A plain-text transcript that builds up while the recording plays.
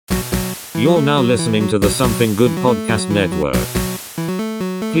You're now listening to the Something Good Podcast Network.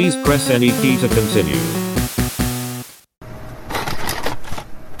 Please press any key to continue.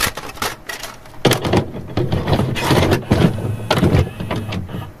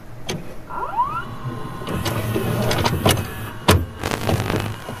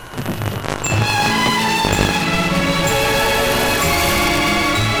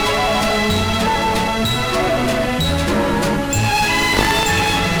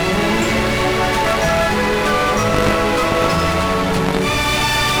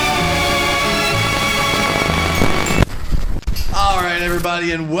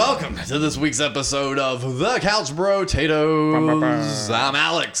 And welcome to this week's episode of The Couch Potatoes. I'm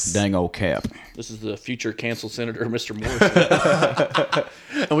Alex. Dang old Cap. This is the future canceled senator, Mr. Morrison.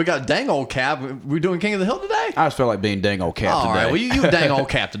 And we got dang old Cap. We doing King of the Hill today? I just feel like being dang old Cap today. All right, well, you dang old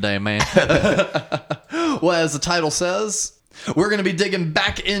Cap today, man. Well, as the title says, we're going to be digging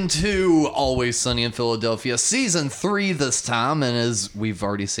back into Always Sunny in Philadelphia, Season 3 this time. And as we've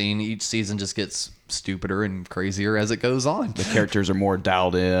already seen, each season just gets stupider and crazier as it goes on. The characters are more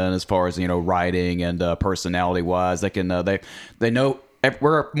dialed in as far as, writing and personality wise. They can they know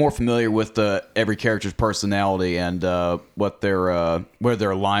we're more familiar with every character's personality and what their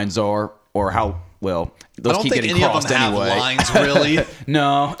lines are or how well those keep getting crossed anyway. I don't think any of them have lines really.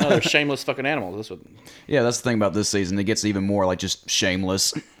 No, they're shameless fucking animals. That's what. Yeah, that's the thing about this season. It gets even more like just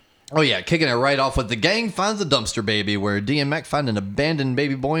shameless. Oh, yeah, kicking it right off with the gang finds a dumpster baby, where Dee and Mac find an abandoned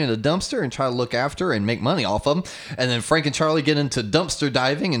baby boy in a dumpster and try to look after and make money off him. And then Frank and Charlie get into dumpster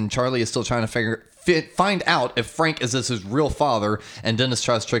diving, and Charlie is still trying to find out if Frank is his real father. And Dennis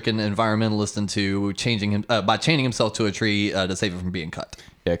tries to trick an environmentalist into changing him by chaining himself to a tree to save him from being cut.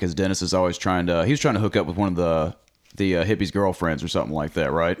 Yeah, because Dennis is always trying to hook up with one of the hippie's girlfriends or something like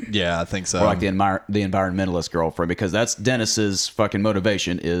that, right? Yeah, I think so. Or like the environmentalist girlfriend, because that's Dennis's fucking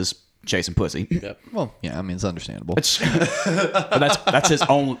motivation is chasing pussy. Yep. Well, yeah, I mean, it's understandable. But that's his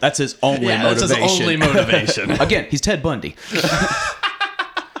only motivation. That's his only motivation. Again, he's Ted Bundy.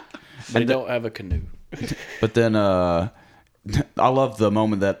 They don't have a canoe. But then I love the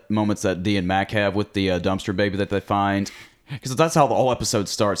moments that Dee and Mac have with the dumpster baby that they find. Because that's how the whole episode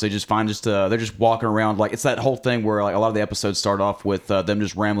starts. They just find they're just walking around. Like, it's that whole thing where like a lot of the episodes start off with them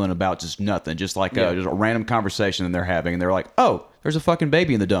just rambling about just nothing. Just like just a random conversation that they're having. And they're like, oh, there's a fucking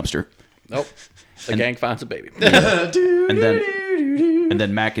baby in the dumpster. Nope. The gang finds a baby. Yeah. and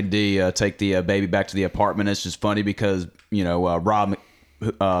then Mac and Dee take the baby back to the apartment. It's just funny because, Rob,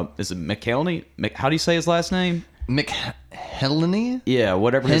 is it McElhenney? How do you say his last name? McElhenney? Yeah,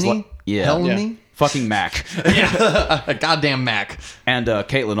 whatever his Helleny? Fucking Mac. Yeah, a goddamn Mac. And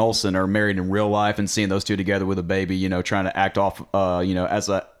Caitlin Olsen are married in real life, and seeing those two together with a baby, trying to act off, as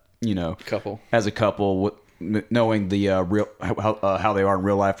a, couple, knowing the real how they are in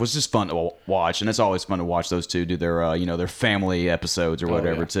real life was just fun to watch, and it's always fun to watch those two do their their family episodes or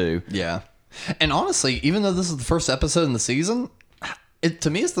whatever too. Yeah, and honestly, even though this is the first episode in the season,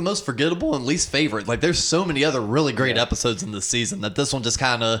 to me, it's the most forgettable and least favorite. Like, there's so many other really great episodes in this season that this one just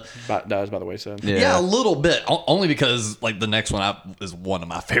kind of dies by the wayside. Yeah, a little bit. Only because, like, the next one is one of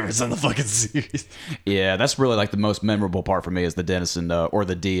my favorites in the fucking series. Yeah, that's really, like, the most memorable part for me is the Dennis and, or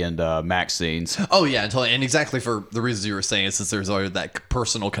the Dee and Mac scenes. Oh, yeah, totally. And exactly for the reasons you were saying, since there's already that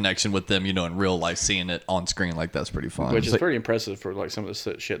personal connection with them, in real life, seeing it on screen, like, that's pretty fun. Which is pretty impressive for, like, some of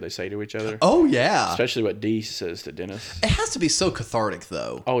the shit they say to each other. Oh, yeah. Especially what Dee says to Dennis. It has to be so cathartic,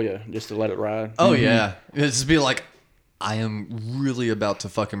 though. Oh, yeah, just to let it ride. Oh, yeah. It's just be like, I am really about to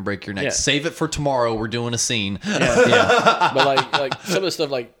fucking break your neck. Yeah. Save it for tomorrow. We're doing a scene. Yeah. But, like some of the stuff,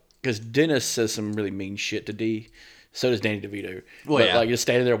 like, because Dennis says some really mean shit to Dee. So does Danny DeVito. Well, but, yeah. like, just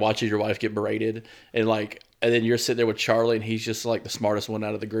standing there watching your wife get berated. And, like, and then you're sitting there with Charlie, and he's just, like, the smartest one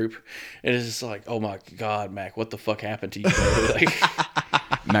out of the group. And it's just like, oh, my God, Mac, what the fuck happened to you, bro? Like,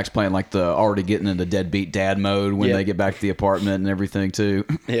 Mac's playing like the already getting into deadbeat dad mode when they get back to the apartment and everything too.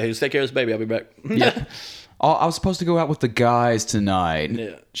 Yeah, just take care of this baby. I'll be back. Yeah. Oh, I was supposed to go out with the guys tonight.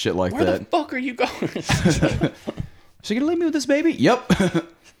 Yeah. Shit like Where that. Where the fuck are you going? So you gonna leave me with this baby? Yep.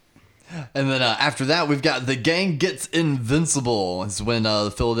 And then after that, we've got the gang gets invincible. It's when the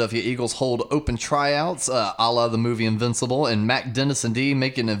Philadelphia Eagles hold open tryouts, a la the movie Invincible, and Mac, Dennis, and Dee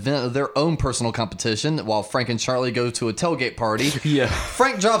make an event of their own personal competition, while Frank and Charlie go to a tailgate party. Yeah.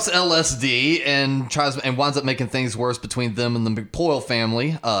 Frank drops LSD and winds up making things worse between them and the McPoyle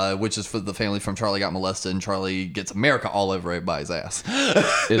family, which is for the family from Charlie Got Molested, and Charlie gets America all over everybody's ass.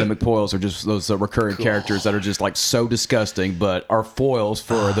 The McPoyles are just those recurring characters that are just like so disgusting, but are foils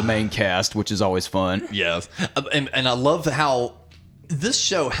for the main cast, which is always fun. Yes. And I love how this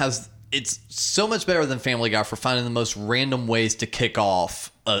show it's so much better than Family Guy for finding the most random ways to kick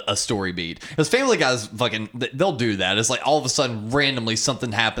off a story beat. Because Family Guys they'll do that. It's like all of a sudden randomly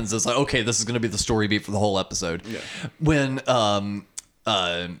something happens. It's like, okay, this is going to be the story beat for the whole episode. Yeah. When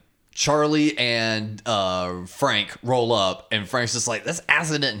Charlie and Frank roll up, and Frank's just like, this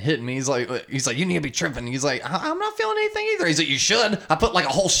acid didn't hit me. He's like, you need to be tripping. He's like, I'm not feeling anything either. He's like, you should. I put like a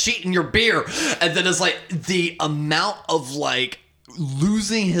whole sheet in your beer. And then it's like the amount of like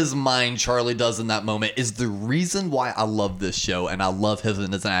losing his mind Charlie does in that moment is the reason why I love this show, and I love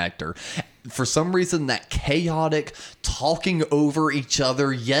him as an actor. For some reason, that chaotic talking over each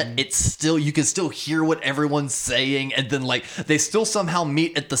other, yet it's still, you can still hear what everyone's saying, and then like they still somehow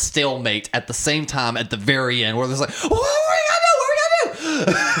meet at the stalemate at the same time at the very end, where there's like, what are we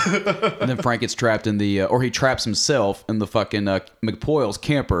gonna do? And then Frank gets trapped in the, or he traps himself in the fucking McPoyles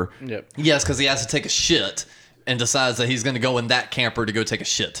camper. Yep. Yes, because he has to take a shit. And decides that he's going to go in that camper to go take a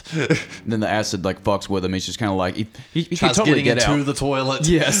shit. And then the acid like fucks with him. He's just kind of like he tries totally getting get into out. the toilet.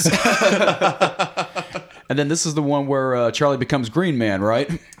 Yes. And then this is the one where Charlie becomes Green Man, right?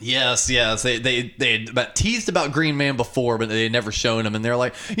 Yes. They had teased about Green Man before, but they had never shown him. And they're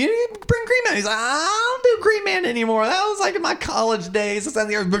like, you need to bring Green Man. He's like, I don't do Green Man anymore. That was like in my college days. It's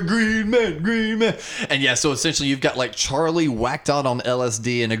but Green Man. And yeah, so essentially you've got like Charlie whacked out on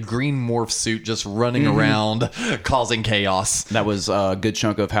LSD in a green morph suit, just running around causing chaos. That was a good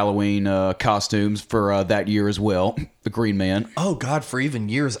chunk of Halloween costumes for that year as well. The Green Man. Oh God, for even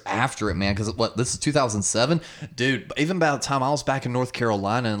years after it, man. Because this is 2007, dude. Even by the time I was back in North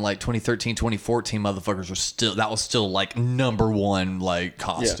Carolina in like 2013, 2014, motherfuckers were that was still like #1 like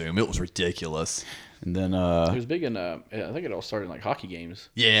costume. Yeah. It was ridiculous. And then it was big in I think it all started in like hockey games.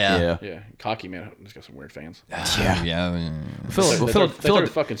 Yeah. Hockey, man, it's got some weird fans. Yeah. They throw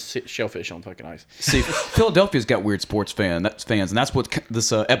fucking shellfish on fucking ice. See, Philadelphia's got weird sports fans, and that's what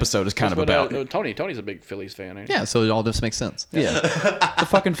this episode is kind of about. Tony's a big Phillies fan, ain't he? Yeah, so it all just makes sense. Yeah. The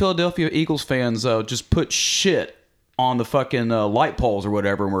fucking Philadelphia Eagles fans just put shit on the fucking light poles or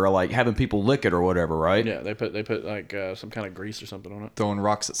whatever, and we're like having people lick it or whatever, right? Yeah, they put like some kind of grease or something on it. Throwing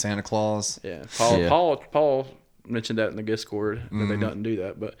rocks at Santa Claus. Yeah, Paul mentioned that in the Discord that they don't do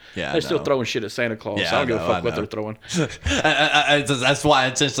that, but they're still throwing shit at Santa Claus. So I don't give a fuck what they're throwing. That's why I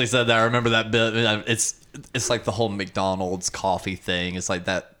intentionally said that. I remember that bit. It's like the whole McDonald's coffee thing. It's like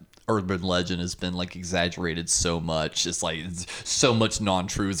that urban legend has been like exaggerated so much. It's like so much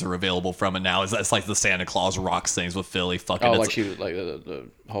non-truths are available from it now. It's like the Santa Claus rocks things with Philly fucking. Oh, like she was like the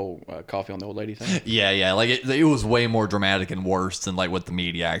whole coffee on the old lady thing. Yeah. Like it was way more dramatic and worse than like what the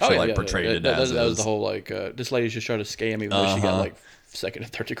media actually portrayed it as. That was the whole like this lady's just trying to scam me, but she got like second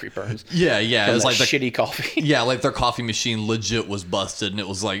and third degree burns. Yeah. It was like shitty coffee. Yeah, like their coffee machine legit was busted, and it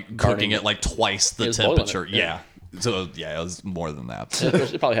was like cooking it like twice the temperature. Yeah. So yeah, it was more than that.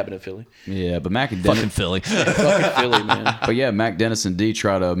 It probably happened in Philly. Yeah, but Mac and fucking Philly, fucking Philly, man. But yeah, Mac, Dennis, and D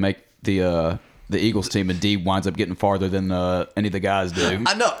try to make the Eagles team, and D winds up getting farther than any of the guys do.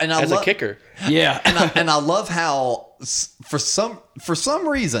 I know, and as a kicker. Yeah, and I love how for some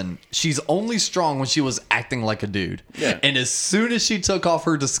reason she's only strong when she was acting like a dude. Yeah. And as soon as she took off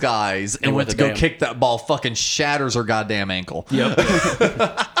her disguise and went to go kick that ball, fucking shatters her goddamn ankle. Yep.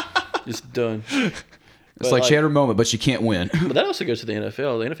 Just done. It's like she had her moment, but she can't win. But that also goes to the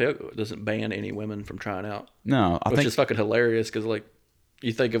NFL. The NFL doesn't ban any women from trying out. No, which is fucking hilarious because like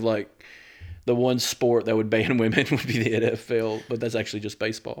you think of like the one sport that would ban women would be the NFL, but that's actually just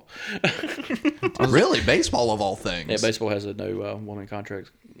baseball. Really, baseball of all things. Yeah, baseball has a no woman contract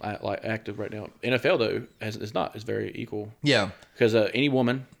like active right now. NFL though is not. It's very equal. Yeah, because any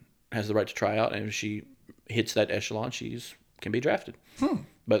woman has the right to try out, and if she hits that echelon, can be drafted.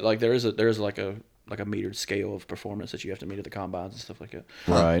 But like there is like a metered scale of performance that you have to meet at the combines and stuff like that.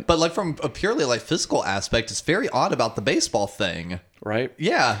 Right. But like from a purely like physical aspect, it's very odd about the baseball thing. Right?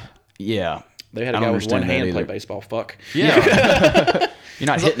 Yeah. Yeah. They had a guy with one hand play baseball. Fuck. Yeah. You're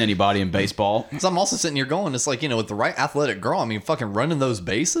not hitting anybody in baseball. So I'm also sitting here going, it's like, with the right athletic girl, I mean, fucking running those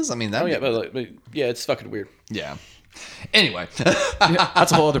bases. I mean, that. Oh yeah, but it's fucking weird. Yeah. Anyway,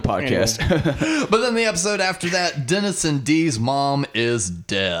 that's a whole other podcast. Anyway. But then the episode after that, Dennis and Dee's mom is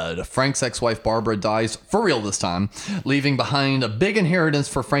dead. Frank's ex-wife Barbara dies for real this time, leaving behind a big inheritance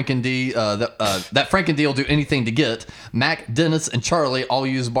for Frank and Dee that Frank and Dee will do anything to get. Mac, Dennis, and Charlie all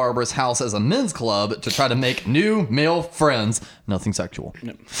use Barbara's house as a men's club to try to make new male friends. Nothing sexual.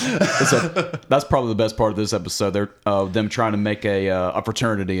 Yep. That's probably the best part of this episode. They're them trying to make a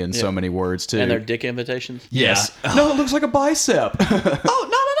fraternity in so many words too. And their dick invitations. Yes. No, it looks like a bicep. Oh,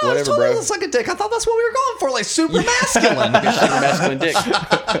 no. Whatever, it totally bro. looks like a dick. I thought that's what we were going for, like super masculine. Super masculine dick.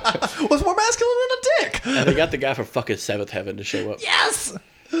 What's more masculine than a dick? And they got the guy from fucking Seventh Heaven to show up. Yes.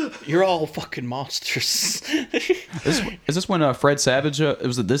 You're all fucking monsters. Is this when Fred Savage?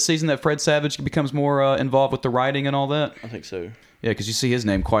 Was it this season that Fred Savage becomes more involved with the writing and all that? I think so. Yeah, because you see his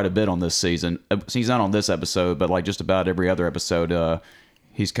name quite a bit on this season. He's not on this episode, but like just about every other episode,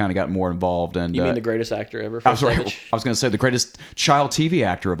 he's kind of gotten more involved. And You mean the greatest actor ever? I was Fred going Savage? to say the greatest child TV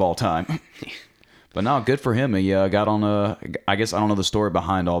actor of all time. But no, good for him. He got on I guess I don't know the story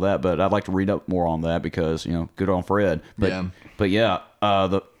behind all that, but I'd like to read up more on that because good on Fred. But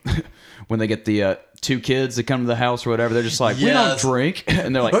when they get the 2 kids that come to the house or whatever, they're just like, we don't drink,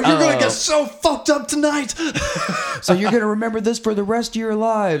 and they're like, you're gonna get so fucked up tonight. so you're gonna remember this for the rest of your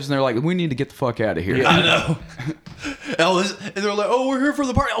lives. And they're like, we need to get the fuck out of here. Yeah, I know. And they're like, oh, we're here for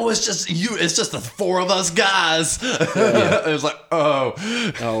the party. Oh, it's just you. It's just the 4 of us guys. It was like,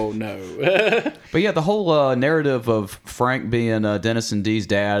 Oh no. But yeah, the whole narrative of Frank being Dennis and Dee's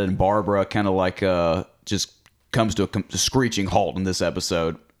dad and Barbara kind of like just comes to a screeching halt in this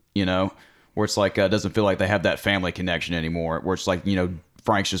episode, where it's like doesn't feel like they have that family connection anymore, where it's like,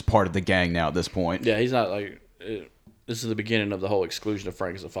 Frank's just part of the gang now at this point. Yeah, he's not like... this is the beginning of the whole exclusion of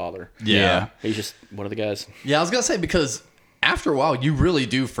Frank as a father. Yeah. He's just one of the guys. Yeah, I was gonna say, because after a while, you really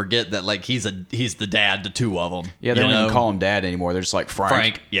do forget that like he's the dad to 2 of them. Yeah, they don't even call him dad anymore. They're just like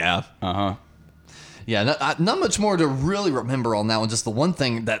Frank. Yeah. Uh-huh. Yeah, not much more to really remember on that one. Just the one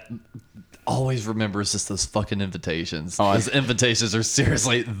thing that always remember is just those fucking invitations. Those invitations are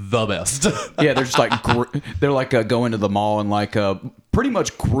seriously the best. Yeah, they're just like they're like going to the mall and like pretty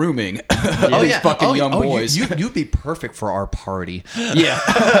much grooming these fucking young boys. You'd be perfect for our party. Yeah.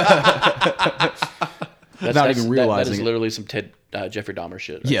 Not even realizing that is it. literally some Jeffrey Dahmer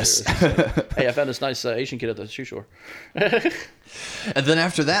shit. Yes. Hey, I found this nice Asian kid at the shoe store. And then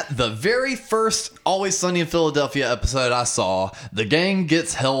after that, the very first Always Sunny in Philadelphia episode I saw, the gang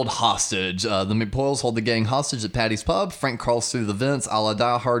gets held hostage. The McPoyles hold the gang hostage at Patty's Pub. Frank crawls through the vents a la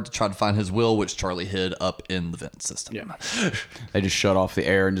Die Hard to try to find his will, which Charlie hid up in the vent system. Yeah. They just shut off the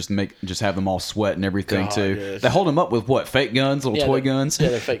air and just have them all sweat and everything too. Yes. They hold them up with what? Fake guns, little toy guns. Yeah,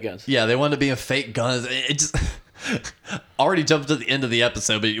 they're fake guns. Yeah, they wanted to be a fake guns. It just... already jumped to the end of the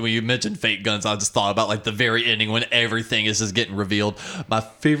episode, but when you mentioned fake guns, I just thought about like the very ending when everything is just getting revealed. My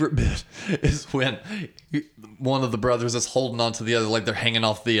favorite bit is when one of the brothers is holding on to the other, like they're hanging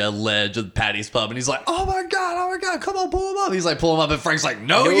off the ledge of Patty's Pub, and he's like, oh my god, come on, pull him up. He's like, pull him up, and Frank's like,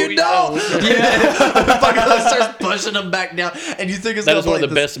 no you don't. Yeah. Fucking starts pushing him back down, and you think it's that is one of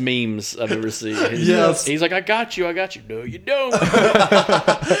the best memes I've ever seen. He's like, I got you. No, you don't.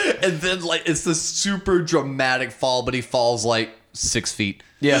 And then like it's this super dramatic fall, but he falls like 6 feet.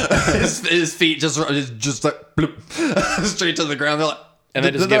 Yeah. his feet just like bloop, straight to the ground. They're like, and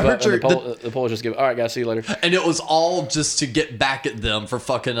they just give up. And the Polish just give up. All right, guys, see you later. And it was all just to get back at them for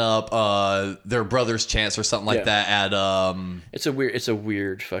fucking up their brother's chance or something like that. At it's a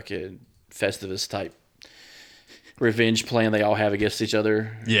weird fucking Festivus type revenge plan they all have against each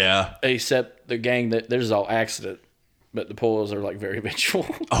other. Yeah. Except the gang that there's all accident. But the Poles are like very vengeful.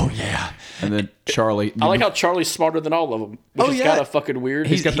 Oh yeah. And then Charlie. I like how Charlie's smarter than all of them, which is kind of fucking weird.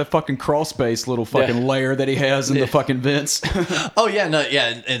 He's got the fucking crawl space little fucking layer that he has in the fucking vents. Oh yeah, no,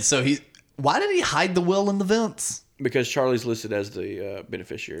 yeah, and so why did he hide the will in the vents? Because Charlie's listed as the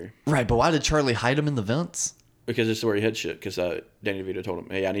beneficiary. Right, but why did Charlie hide him in the vents? Because it's where he had shit. Because Danny DeVito told him,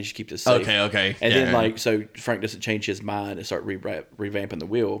 "Hey, I need you to keep this safe." Okay. And then so Frank doesn't change his mind and start revamping the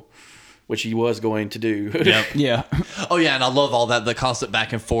will, which he was going to do. Yep. Yeah. Oh yeah, and I love all that, the constant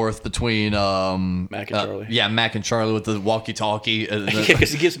back and forth between Mac and Charlie. Yeah, Mac and Charlie with the walkie-talkie.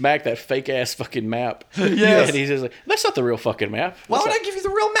 Because he gives Mac that fake ass fucking map. Yes. And he's just like, "That's not the real fucking map." Why would I give you the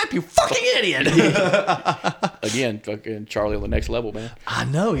real map, you fucking idiot? Again, fucking Charlie on the next level, man. I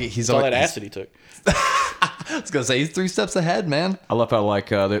know he's all that acid he took. I was gonna say he's 3 steps ahead, man. I love how like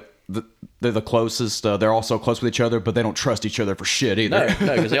they're the closest. They're all so close with each other, but they don't trust each other for shit either.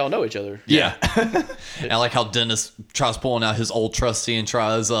 No, because they all know each other. Yeah. And I like how Dennis tries pulling out his old trusty and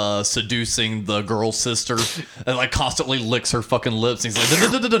tries seducing the girl's sister and like constantly licks her fucking lips. And he's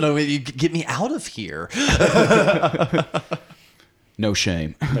like, no, you get me out of here. No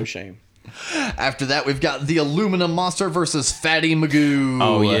shame. No shame. After that, we've got the Aluminum Monster versus Fatty Magoo.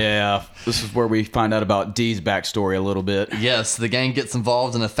 Oh yeah, this is where we find out about Dee's backstory a little bit. Yes, the gang gets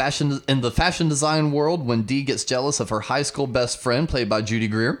involved in the fashion design world when Dee gets jealous of her high school best friend, played by Judy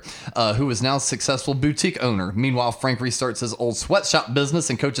Greer, who is now a successful boutique owner. Meanwhile, Frank restarts his old sweatshop business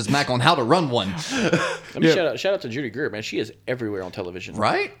and coaches Mac on how to run one. Let me shout out to Judy Greer, man. She is everywhere on television.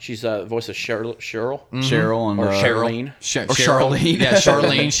 Right? She's the voice of Cheryl. Mm-hmm. Cheryl and or Charlene. Charlene. Yeah,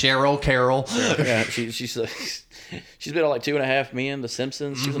 Charlene, Cheryl, Carol. Yeah, she's She's been on like 2.5 Men, The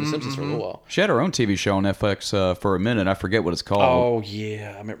Simpsons. She was on The Simpsons for a little while. She had her own TV show on FX for a minute. I forget what it's called. Oh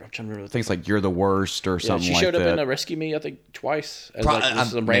yeah, I'm trying to remember. I think it's like You're the Worst or something she like that. showed up in Rescue Me, I think, twice as like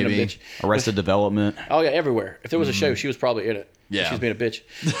some random bitch. Arrested Development. Oh yeah, everywhere. If there was a show, she was probably in it. Yeah. She's being a bitch.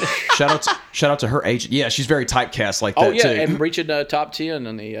 Shout out to her agent. Yeah, she's very typecast like that Oh yeah, too. and reaching top 10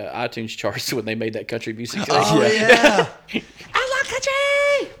 on the iTunes charts when they made that country music. Oh yeah. I love country.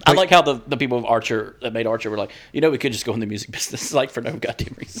 I like how the people of Archer that made Archer were like, we could just go in the music business like for no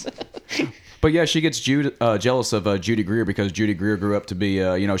goddamn reason. But yeah, she gets jealous of Judy Greer because Judy Greer grew up to be,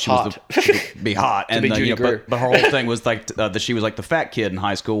 she was be hot, and Judy Greer. but her whole thing was like that she was like the fat kid in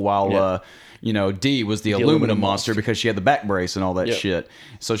high school, while Dee was the aluminum monster because she had the back brace and all that shit.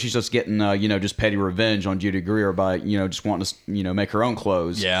 So she's just getting just petty revenge on Judy Greer by just wanting to make her own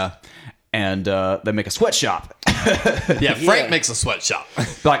clothes. Yeah. And they make a sweatshop. Yeah, Frank makes a sweatshop.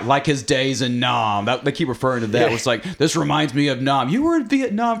 like his days in Nam. They keep referring to that. Yeah. It's like, this reminds me of Nam. You were in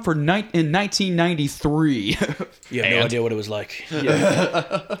Vietnam in 1993. You have no idea what it was like.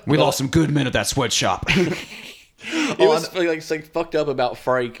 We lost some good men at that sweatshop. It was like fucked up about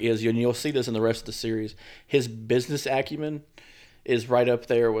Frank is, and you'll see this in the rest of the series. His business acumen is right up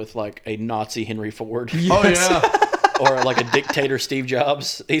there with like a Nazi Henry Ford. Oh yeah. Or like a dictator Steve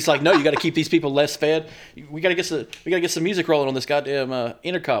Jobs. He's like, no, you got to keep these people less fed. We got to get some music rolling on this goddamn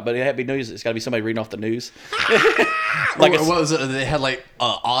intercom, but it had to be news. It's got to be somebody reading off the news. Like what was it? They had like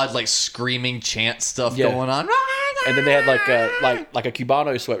odd like screaming chant stuff going on. And then they had like a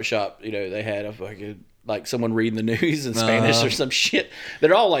Cubano sweatshop. They had a fucking like someone reading the news in Spanish or some shit.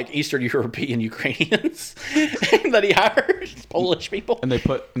 They're all like Eastern European Ukrainians that he hired, Polish people. And they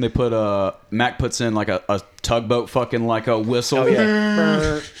put Mac puts in like a tugboat fucking like a whistle. Oh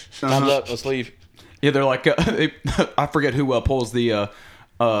yeah, time's up. Let's leave. Yeah, they're like I forget who pulls the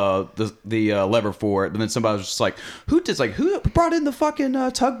lever for it, and then somebody was just like, who brought in the fucking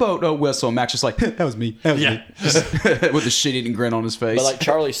tugboat whistle? And Mac's just like, that was me. With a shit-eating grin on his face. But like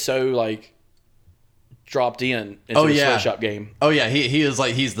Charlie's so like dropped in into the sweatshop game. Oh yeah, he is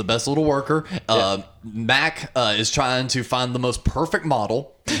like, he's the best little worker. Mac is trying to find the most perfect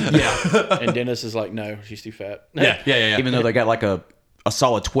model. Yeah. And Dennis is like, no, she's too fat. Yeah. Even though they got like a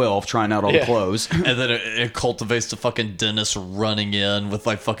solid 12 trying out all the clothes. And then it cultivates to fucking Dennis running in with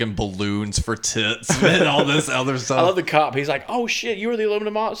like fucking balloons for tits and all this other stuff. I love the cop. He's like, oh shit, you were the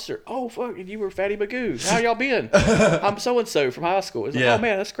aluminum monster. Oh fuck, you were Fatty Magoo. How y'all been? I'm so-and-so from high school. He's like, oh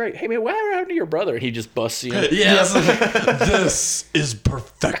man, that's great. Hey man, what happened to your brother? And he just busts in. Yes. This is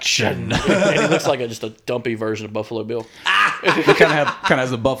perfection. And he looks like just a dumpy version of Buffalo Bill. He kind of has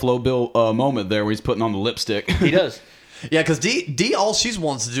the Buffalo Bill moment there where he's putting on the lipstick. He does. Yeah, because Dee, all she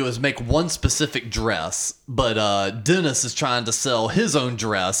wants to do is make one specific dress, but Dennis is trying to sell his own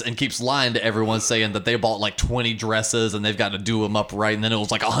dress and keeps lying to everyone, saying that they bought like 20 dresses and they've got to do them up right, and then it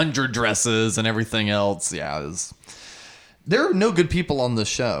was like 100 dresses and everything else. Yeah, there are no good people on this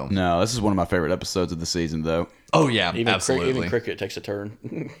show. No, this is one of my favorite episodes of the season, though. Oh yeah, Even absolutely. Even Cricket takes a turn.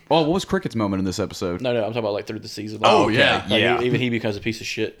 Oh, what was Cricket's moment in this episode? No, I'm talking about like through the season. Oh, Like, yeah. like, even he becomes a piece of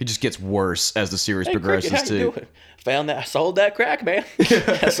shit. He just gets worse as the series Hey, progresses, Cricket, how you too. doing? I sold that crack, man.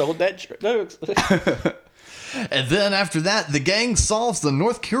 I sold that drugs. And then after that, the gang solves the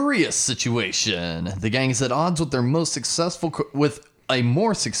North Korea situation. The gang is at odds with a more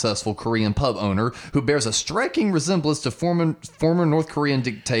successful Korean pub owner who bears a striking resemblance to former North Korean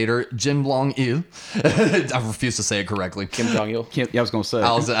dictator Kim Jong-il. I refuse to say it correctly. Kim Jong-il. Yeah, I was going to say.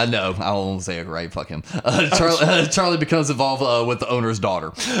 I know. I won't say it right. Fuck him. Charlie becomes involved with the owner's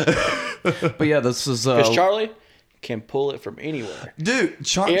daughter. But yeah, this is... Because Charlie can pull it from anywhere. Dude,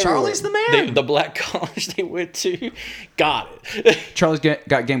 Charlie's the man. The black college they went to got it. Charlie's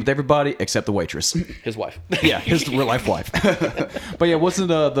got game with everybody except the waitress. His wife. Yeah, his real-life wife. But yeah, wasn't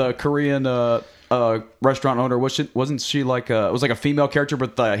the Korean restaurant owner, wasn't she like it was like a female character,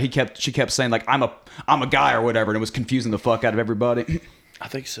 but she kept saying like, I'm a guy or whatever, and it was confusing the fuck out of everybody. I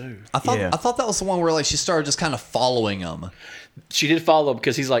think so. I thought that was the one where like she started just kind of following him. She did follow him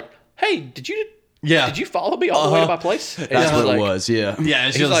because he's like, hey, did you follow me all the way to my place? And That's what like, it was, yeah. Yeah,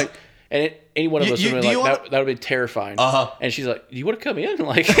 He's like, and any one of us would have been like, that would have been terrifying. And she's like, do you want to come in?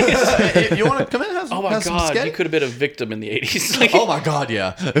 Like, you want to come in? Oh my god, you could have been a victim in the 80s. Like, oh my god,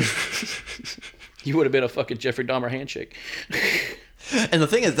 yeah. You would have been a fucking Jeffrey Dahmer handshake. And the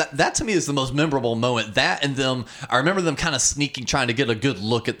thing is that to me is the most memorable moment. That and them, I remember them kind of sneaking, trying to get a good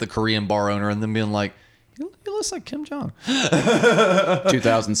look at the Korean bar owner, and then being like, "He looks like Kim Jong."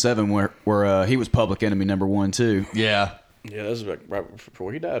 2007, where he was public enemy #1 too. Yeah. Yeah, that was like right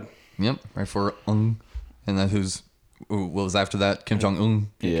before he died. Yep. Right for and then who's what was after that? Kim Jong Un.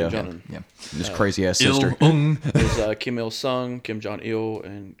 Yeah. Kim Jong-un. Yeah. This crazy ass sister. There's Kim Il Sung, Kim Jong Il,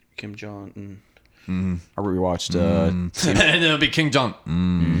 and Kim Jong Un. I rewatched. And then it'll be King Jong.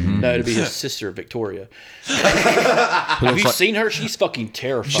 No, it'll be his sister Victoria. Have you seen her? She's fucking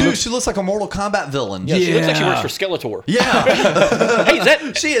terrifying. Dude, she looks like a Mortal Kombat villain. Yeah, she looks like she works for Skeletor. Yeah. Hey, is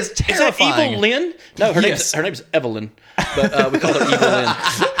that She is is that terrifying. Evil Lynn? No, her name's Evelyn, but we call her Evil Lynn.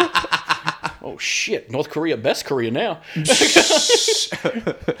 Oh shit! North Korea, best Korea now.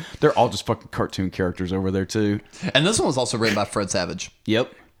 They're all just fucking cartoon characters over there too. And this one was also written by Fred Savage.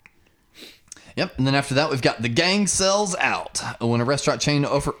 Yep. Yep, and then after that, we've got The Gang Sells Out. When a restaurant chain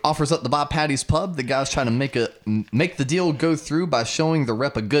offers up to buy Patty's Pub, the guys try to make the deal go through by showing the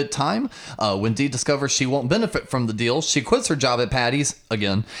rep a good time. When Dee discovers she won't benefit from the deal, she quits her job at Patty's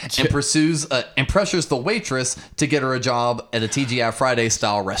again and pressures the waitress to get her a job at a TGI Friday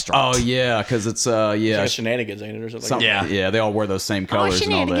style restaurant. Oh yeah, because it's Yeah, shenanigans, ain't it, or something? Yeah. They all wear those same colors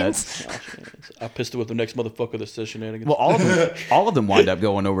and all that. I pissed it with the next motherfucker that says shenanigans. Well, all of them wind up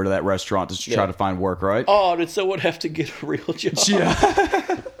going over to that restaurant to try to find work, right? Oh, did someone have to get a real job?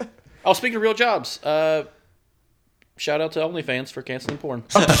 Yeah. Oh, speaking of real jobs, shout out to OnlyFans for canceling porn.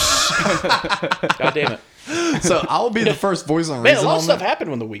 God damn it. So I'll be the first voice on Man, a reason lot on of stuff that. happened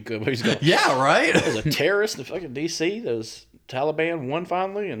when the week was going. Yeah, right? There's a terrorist in fucking D.C. There's Taliban won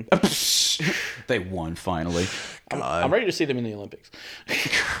finally, and They won finally. I'm ready to see them in the Olympics.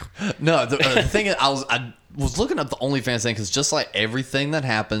 No, the thing is, I was looking up the OnlyFans thing because just like everything that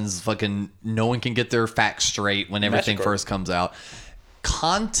happens, fucking no one can get their facts straight when everything MasterCard. first comes out.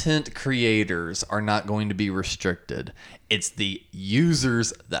 Content creators are not going to be restricted. It's the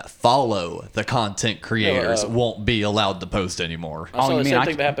users that follow the content creators won't be allowed to post anymore. I saw you the mean same I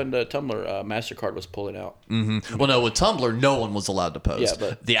thing c- that happened to Tumblr. MasterCard was pulling out. Well, no, with Tumblr, no one was allowed to post. Yeah,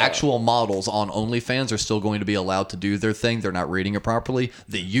 but, the actual models on OnlyFans are still going to be allowed to do their thing. They're not reading it properly.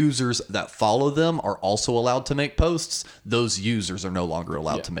 The users that follow them are also allowed to make posts. Those users are no longer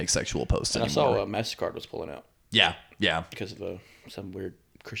allowed to make sexual posts And I anymore. saw MasterCard was pulling out Yeah. because of some weird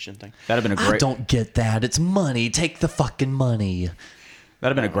Christian thing. That'd have been a I great. don't get that. It's money. Take the fucking money.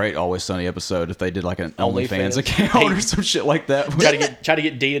 That'd have been a great Always Sunny episode if they did like an OnlyFans. OnlyFans account or some shit like that. Try to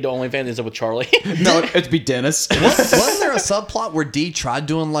get Dee to OnlyFans and ends up with Charlie. No, it'd be Dennis. Wasn't there a subplot where Dee tried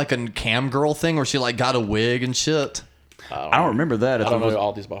doing like a cam girl thing where she like got a wig and shit? I don't remember that. I don't know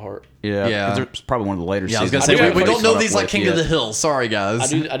all these by heart. Yeah, Yeah. it's probably one of the later Yeah, I was seasons. gonna say I do we have don't know caught these up like with King yet. of the Hill. Sorry,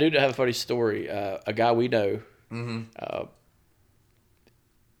 guys. I do have a funny story. A guy we know,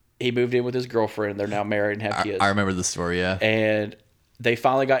 he moved in with his girlfriend. They're now married and have kids. I remember the story. Yeah. And they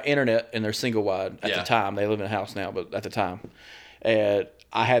finally got internet in their single wide at Yeah. the time. They live in a house now, but at the time. And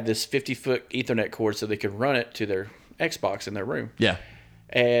I had this 50-foot Ethernet cord so they could run it to their Xbox in their room. Yeah.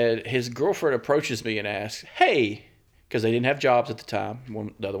 And his girlfriend approaches me and asks, hey, because they didn't have jobs at the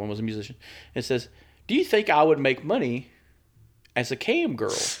time. The other one was a musician. And says, do you think I would make money as a cam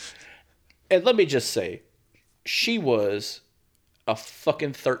girl? And let me just say, she was a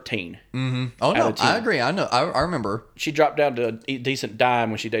fucking 13. Oh no, of 10. I agree. I know. I remember. She dropped down to a decent dime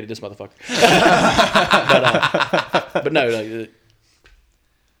when she dated this motherfucker. but no, like,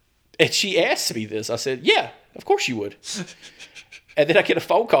 and she asked me this. I said, yeah, of course you would. And then I get a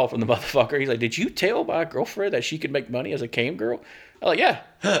phone call from the motherfucker. He's like, did you tell my girlfriend that she could make money as a cam girl? I'm like, yeah.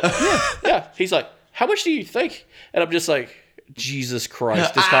 Yeah. He's like, how much do you think? And I'm just like, Jesus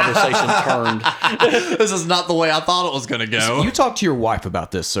Christ, this conversation turned. This is not the way I thought it was gonna go. You talk to your wife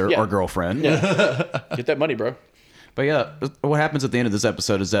about this, sir, Yeah. or girlfriend. Get that money, bro. But yeah, what happens at the end of this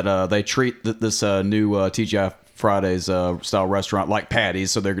episode is that they treat this new TGI Fridays style restaurant like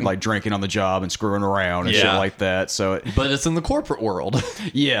Patty's, so they're like drinking on the job and screwing around and shit Yeah. like that. So But it's in the corporate world.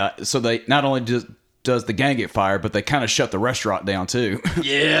 yeah, so they not only does the gang get fired, but they kind of shut the restaurant down too.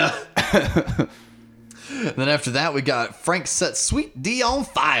 Yeah. Then after that, we got Frank sets Sweet D on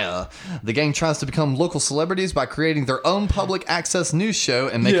fire. The gang tries to become local celebrities by creating their own public access news show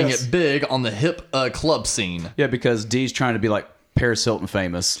and making Yes. it big on the hip club scene. Yeah, because Dee's trying to be like Paris Hilton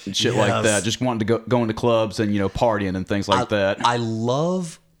famous and shit like Yes. that. Just wanting to go into clubs and partying and things like that. I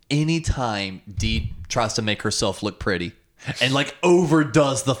love any time Dee tries to make herself look pretty and like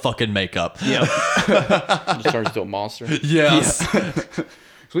overdoes the fucking makeup. Yeah. Just turns into a monster. Yes.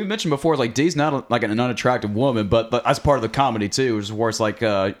 So we mentioned before, like Dee's not like an unattractive woman, but that's part of the comedy too. Is where it's like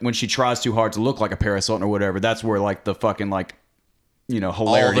when she tries too hard to look like a Paris Hilton or whatever. That's where like the fucking hilarity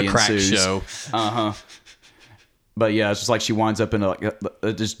All the crack ensues. show. But yeah, it's just like she winds up in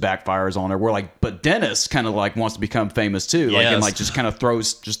it just backfires on her. We're like, but Dennis kind of like wants to become famous too, like and like just kind of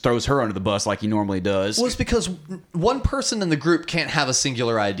throws her under the bus like he normally does. Well, it's because one person in the group can't have a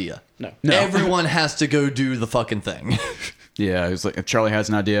singular idea. No. Everyone has to go do the fucking thing. Yeah, it's like Charlie has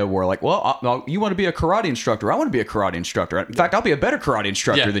an idea where like, well, you want to be a karate instructor. I want to be a karate instructor. In fact, I'll be a better karate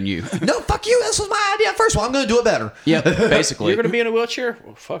instructor than you. No, fuck you. This was my idea first. Well, I'm going to do it better. Yeah, basically. You're going to be in a wheelchair?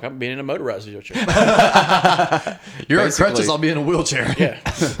 Well, fuck, I'm being in a motorized wheelchair. You're on crutches, I'll be in a wheelchair. Yeah,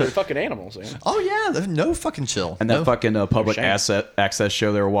 they're fucking animals, man. Oh, yeah. There's no fucking chill. And that fucking public access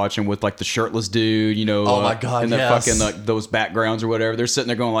show they were watching with like the shirtless dude, you know. Oh, my God, and the fucking like those backgrounds or whatever. They're sitting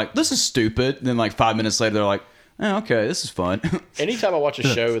there going like, this is stupid. And then like 5 minutes later, they're like, oh, okay, this is fun. Anytime I watch a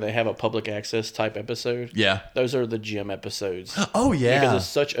show and they have a public access type episode, those are the gym episdes. Oh, yeah. Because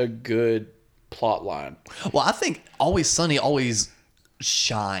it's such a good plot line. Well, I think Always Sunny always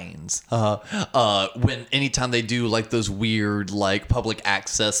shines anytime they do like those weird like public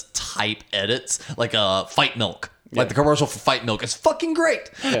access type edits, like Fight Milk. Like the commercial for Fight Milk. It's fucking great.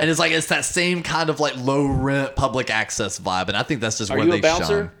 Yeah. And it's that same kind of like low rent public access vibe. And I think that's just where they shine. Are you a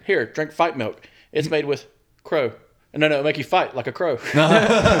bouncer? Shine. Here, drink Fight Milk. It's made with crow. No, it'll make you fight like a crow.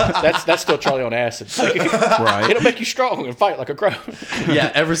 That's still Charlie on acid. Right. It'll make you strong and fight like a crow.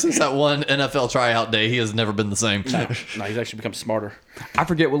 Yeah, ever since that one NFL tryout day, he has never been the same. No, he's actually become smarter. I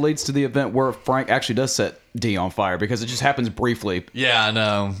forget what leads to the event where Frank actually does set Dee on fire because it just happens briefly. Yeah, I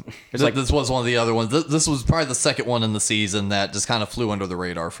know. It's like this was one of the other ones. This was probably the second one in the season that just kind of flew under the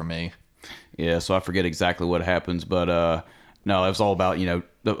radar for me. Yeah, so I forget exactly what happens, but no, it was all about,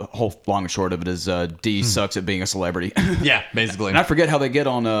 the whole long and short of it is Dee sucks at being a celebrity. Yeah, basically. And I forget how they get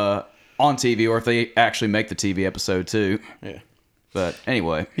on TV or if they actually make the TV episode too. Yeah. But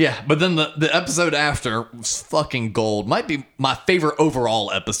anyway. Yeah, but then the episode after was fucking gold. Might be my favorite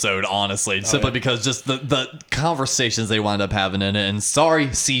overall episode, honestly. Simply because just the conversations they wind up having in it. And sorry,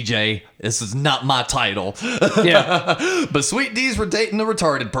 CJ, this is not my title. Yeah. But Sweet D's were dating a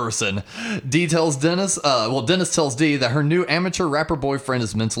retarded person. Dee tells Dennis, Dennis tells Dee that her new amateur rapper boyfriend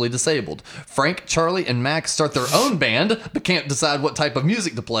is mentally disabled. Frank, Charlie, and Max start their own band, but can't decide what type of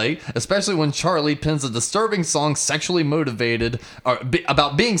music to play, especially when Charlie pens a disturbing song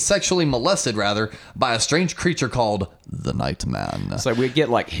about being sexually molested, by a strange creature called the Nightman. So we get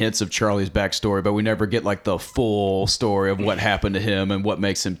like hints of Charlie's backstory, but we never get like the full story of what happened to him and what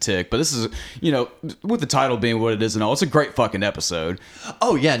makes him tick. But this is, with the title being what it is and all, it's a great fucking episode.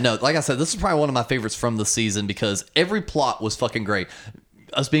 Oh yeah, no, like I said, this is probably one of my favorites from the season because every plot was fucking great.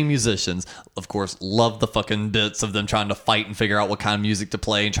 Us being musicians, of course, love the fucking bits of them trying to fight and figure out what kind of music to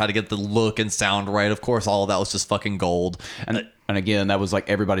play and try to get the look and sound right. Of course, all of that was just fucking gold. And again, that was like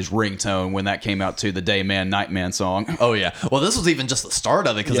everybody's ringtone when that came out too, the Dayman Nightman song. Oh yeah. Well, this was even just the start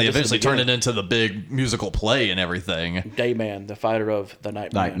of it because they eventually turned it into the big musical play and everything. Dayman, the fighter of the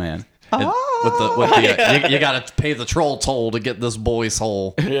Nightman. You gotta pay the troll toll to get this boy's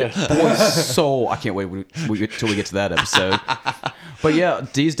soul. Yeah. Boy's soul. I can't wait till we get to that episode. But yeah,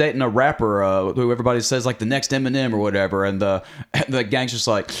 Dee's dating a rapper who everybody says like the next Eminem or whatever, and the gang's just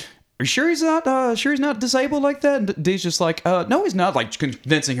like, "Are you sure he's not disabled like that?" And Dee's just like, "No, he's not." Like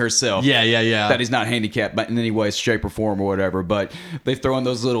convincing herself, that he's not handicapped in any way, shape, or form or whatever. But they throw in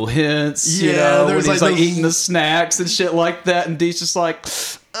those little hints, when he's like eating the snacks and shit like that, and Dee's just like.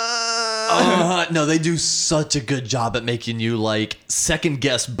 No, they do such a good job at making you like second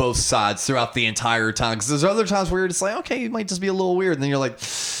guess both sides throughout the entire time. Because there's other times where you're just like, okay, he might just be a little weird, and then you're like,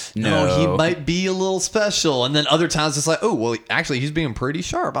 no, he might be a little special. And then other times it's like, oh, well, actually, he's being pretty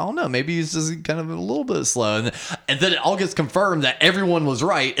sharp. I don't know, maybe he's just kind of a little bit slow. And then it all gets confirmed that everyone was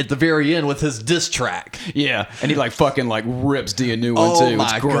right at the very end with his diss track. Yeah, and he like fucking like rips D a new one too. My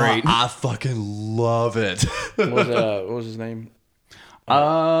it's great. God, I fucking love it. What was his name?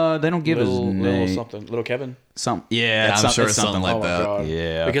 They don't give his name. Little Kevin? I'm sure it's something like that. God.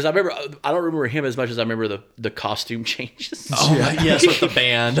 Yeah. Because I don't remember him as much as I remember the costume changes. Oh, yes, with the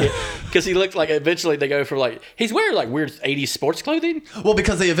band. Because he looked like, eventually they go for like, he's wearing like weird 80s sports clothing. Well,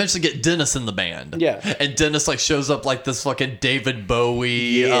 because they eventually get Dennis in the band. Yeah. And Dennis like shows up like this fucking David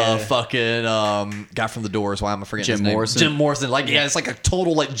Bowie, fucking guy from the Doors. Why am I forgetting his name? Jim Morrison. Like, it's like a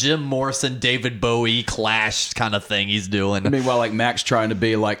total like Jim Morrison, David Bowie clash kind of thing he's doing. Meanwhile, like Max trying to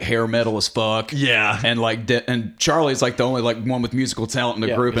be like hair metal as fuck. Yeah. And like, and Charlie's like the only like one with musical talent in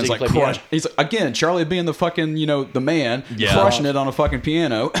the group. And it's like crush. He's again Charlie being the fucking the man, crushing it on a fucking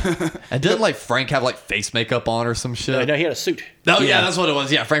piano. And didn't like Frank have like face makeup on or some shit? No, he had a suit. Oh, yeah, that's what it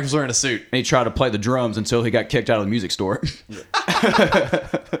was. Yeah, Frank was wearing a suit. And he tried to play the drums until he got kicked out of the music store.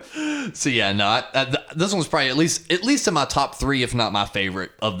 So, yeah, no, this one's probably at least in my top 3, if not my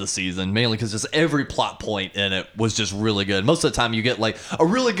favorite of the season, mainly because just every plot point in it was just really good. Most of the time you get like a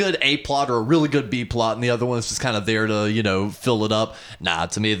really good A plot or a really good B plot, and the other one's just kind of there to, fill it up. Nah,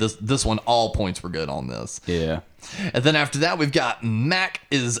 to me, this one, all points were good on this. Yeah. And then after that, we've got Mac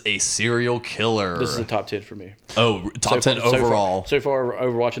is a serial killer. This is a top 10 for me. Oh, top 10 overall. So far,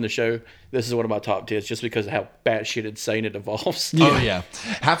 over watching the show, this is one of my top 10s just because of how batshit insane it evolves. Oh, yeah.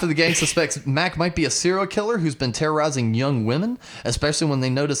 Half of the gang suspects Mac might be a serial killer who's been terrorizing young women, especially when they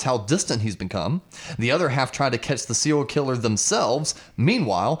notice how distant he's become. The other half try to catch the serial killer themselves.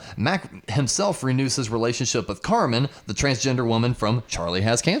 Meanwhile, Mac himself renews his relationship with Carmen, the transgender woman from Charlie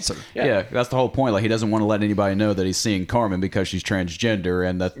Has Cancer. Yeah, that's the whole point. Like, he doesn't want to let anybody know that he's seeing Carmen because she's transgender,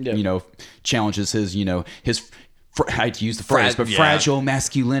 and that, challenges his, I hate to use the phrase, but fragile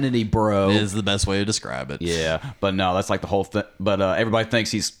masculinity, bro. Is the best way to describe it. Yeah, but no, that's like the whole thing. But everybody thinks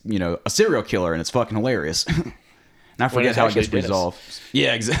he's, a serial killer, and it's fucking hilarious. And I forget how it gets resolved.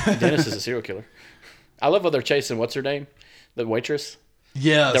 Yeah, exactly. Dennis is a serial killer. I love how they're chasing, what's her name? The waitress?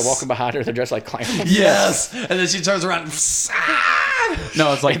 Yes. They're walking behind her, they're dressed like clowns. Yes. And then she turns around.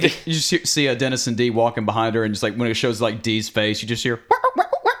 No, it's like you just see Dennis and Dee walking behind her, and just like when it shows like Dee's face, you just hear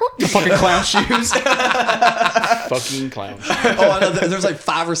the fucking clown shoes. Fucking clowns. Oh, I know. There's like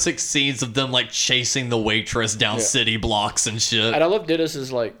 5 or 6 scenes of them like chasing the waitress down city blocks and shit. And I love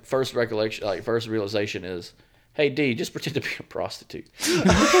Dennis's like first realization is, hey Dee, just pretend to be a prostitute.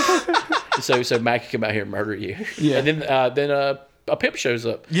 so Mac can come out here and murder you. Yeah. And then a pimp shows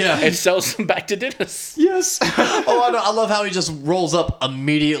up. Yeah. And sells them back to Dennis. Yes. Oh, I know. I love how he just rolls up,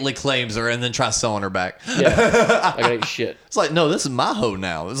 immediately claims her, and then tries selling her back. Yeah. Like ain't shit. It's like, no, this is my hoe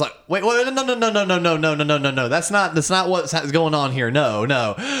now. It's like, wait, no. That's not what's going on here. No.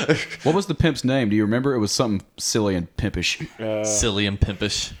 What was the pimp's name? Do you remember? It was something silly and pimpish. Silly and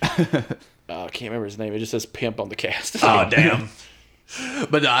pimpish. I can't remember his name. It just says pimp on the cast. Oh, damn.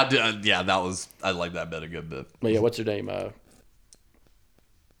 But I like that bit a good bit. But yeah, what's her name?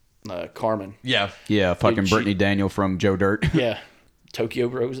 Carmen. Yeah. Yeah, fucking Brittany Daniel from Joe Dirt. Yeah. Tokyo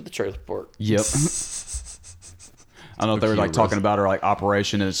Rose at the trailer park. Yep. I don't know if they were like talking about her like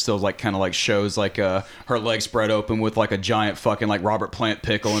operation, and it still like kind of like shows like her legs spread open with like a giant fucking like Robert Plant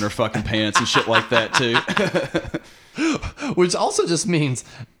pickle in her fucking pants and shit like that too. Which also just means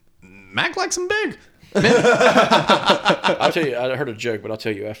Mac likes him big. I'll tell you, I heard a joke, but I'll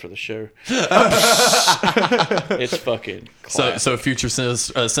tell you after the show. It's fucking classic. So future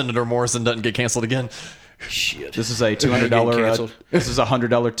Senator Morrison doesn't get canceled again. Shit. This is a $200. This is a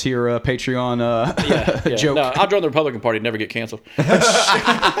 $100 tier Patreon joke. No, I'll join the Republican Party, never get canceled. No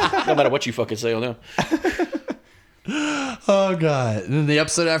matter what you fucking say on them. Oh god! And then the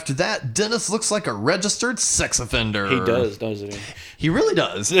episode after that, Dennis looks like a registered sex offender. He does, doesn't he? He really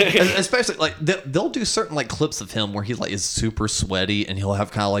does. Especially like they'll do certain like clips of him where he like is super sweaty and he'll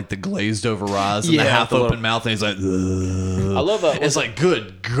have kind of like the glazed over eyes and the half open mouth, and he's like, ugh. I love it's like,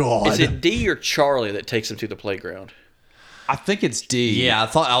 good god. Is it D or Charlie that takes him to the playground? I think it's D. Yeah,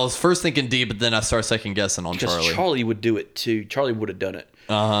 I was first thinking D, but then I started second guessing on Charlie. Because Charlie would do it too. Charlie would have done it.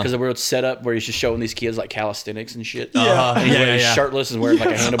 Because we're set up where he's just showing these kids like calisthenics and shit. And he's wearing shirtless and wearing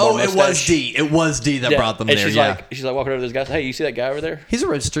like a handlebar mustache. It was D that brought them and there. She's like walking over to this guy. Hey, you see that guy over there? He's a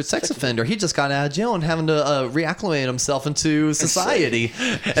registered sex offender. He just got out of jail and having to reacclimate himself into society.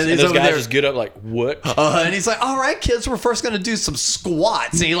 And those guys just get up like, what? And he's like, all right, kids, we're first going to do some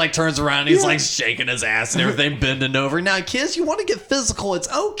squats. And he like turns around and he's like shaking his ass and everything, bending over. Now, kids, you want to get physical. It's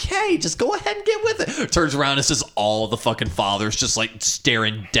okay. Just go ahead and get with it. Turns around. It's just all the fucking fathers just like staring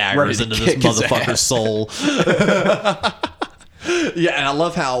daggers into this motherfucker's soul. Yeah, and I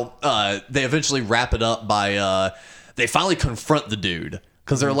love how they eventually wrap it up by they finally confront the dude.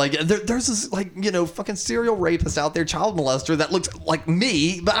 Because they're like, there's this, like, fucking serial rapist out there, child molester that looks like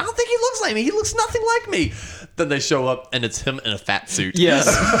me, but I don't think he looks like me. He looks nothing like me. Then they show up, and it's him in a fat suit. Yes.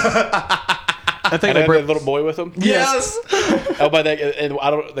 I think they brought a little boy with him. Yes. Oh, by that, and I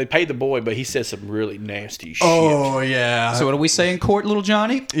don't. They paid the boy, but he said some really nasty shit. Oh yeah. So what do we say in court, little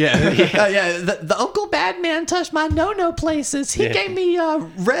Johnny? Yeah. The Uncle Bad Man touched my no places. He gave me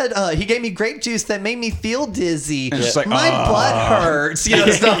he gave me grape juice that made me feel dizzy. And like, my butt hurts.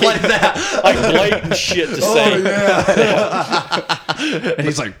 Stuff like that. Like blatant shit to say. Yeah. And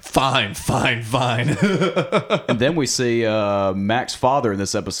he's like, fine. And then we see Mac's father in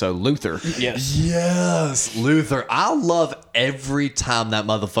this episode, Luther. Yes, Luther. I love every time that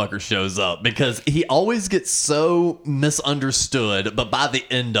motherfucker shows up because he always gets so misunderstood, but by the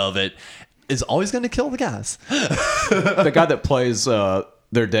end of it, is always going to kill the guys. The guy that plays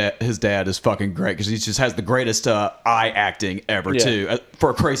his dad is fucking great because he just has the greatest eye acting ever too. For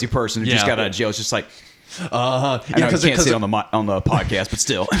a crazy person who just got out of jail, it's just like. I know you can't see it on the podcast, but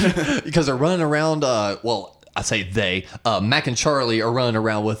still, because they're running around. I say they. Mac and Charlie are running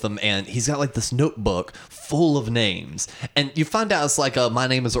around with him, and he's got like this notebook full of names, and you find out it's like a "My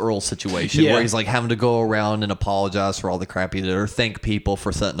name is Earl" situation where he's like having to go around and apologize for all the crap he did, or thank people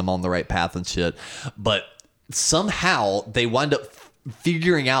for setting him on the right path and shit. But somehow they wind up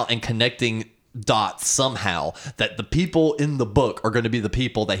figuring out and connecting dots somehow that the people in the book are going to be the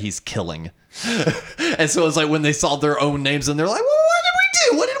people that he's killing. And so it's like when they saw their own names and they're like, well, what did we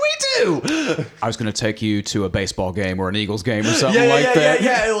do? What did we do? I was going to take you to a baseball game or an Eagles game or something that.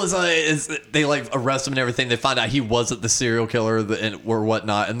 Yeah, it was they like arrest him and everything. They find out he wasn't the serial killer or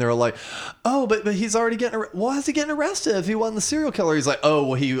whatnot. And they're like, oh, but he's already getting why is he getting arrested if he wasn't the serial killer? He's like, oh,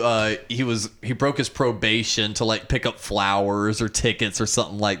 well, he broke his probation to like pick up flowers or tickets or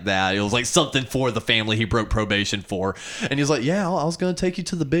something like that. It was like something for the family he broke probation for. And he's like, yeah, I was going to take you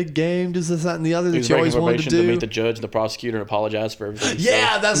to the big game, just this, that, and the other that you always wanted to do. To meet the judge and the prosecutor and apologize for everything.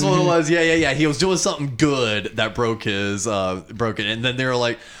 Yeah, that's what it was. Yeah. He was doing something good that broke it. And then they were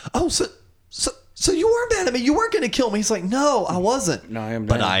like, oh, so you weren't mad at me. You weren't going to kill me. He's like, no, I wasn't. No, I am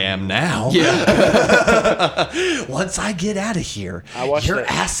now. But I am now. Yeah. Once I get out of here, your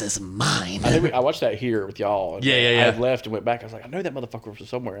ass is mine. I watched that here with y'all. And Yeah. I had left and went back. I was like, I know that motherfucker from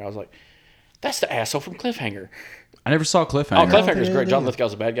somewhere. And I was like, that's the asshole from Cliffhanger. I never saw Cliffhanger. Oh, Cliffhanger's great. John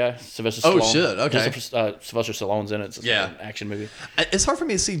Lithgow's a bad guy. Sylvester Stallone. Oh, shit. Okay. Sylvester Stallone's in it. It's an action movie. It's hard for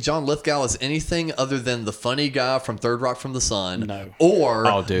me to see John Lithgow as anything other than the funny guy from Third Rock from the Sun. No.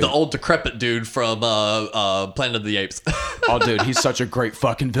 Or the old decrepit dude from Planet of the Apes. Oh, dude, he's such a great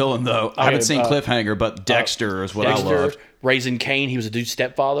fucking villain, though. I haven't seen Cliffhanger, but Dexter is what I loved. Raising Cain, he was a dude's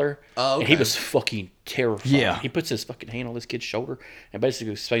stepfather. Oh, okay. And he was fucking terrifying. Yeah. He puts his fucking hand on this kid's shoulder and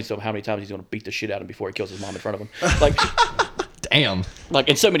basically explains to him how many times he's going to beat the shit out of him before he kills his mom in front of him. Like, damn. Like,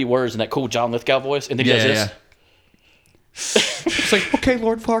 in so many words in that cool John Lithgow voice. And then he does this. It's like, okay,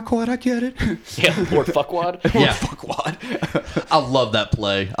 Lord Farquaad, I get it. Yeah, Lord Fuckwad. Yeah, Fuckwad. I love that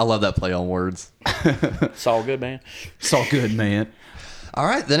play. I love that play on words. It's all good, man. It's all good, man. All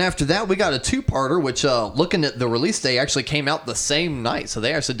right, then after that, we got a two-parter, which, looking at the release day, actually came out the same night. So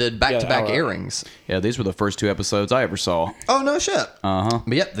they actually did back-to-back airings. Yeah, these were the first two episodes I ever saw. Oh, no shit. Uh-huh.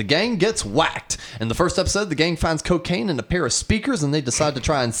 But yep, the gang gets whacked. In the first episode, the gang finds cocaine in a pair of speakers, and they decide to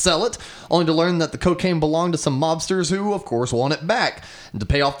try and sell it, only to learn that the cocaine belonged to some mobsters who, of course, want it back. And to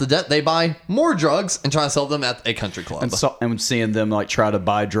pay off the debt, they buy more drugs and try to sell them at a country club. And seeing them, like, try to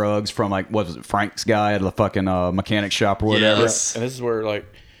buy drugs from, like, what was it, Frank's guy at the fucking mechanic shop or whatever. Yes. And this is where, like...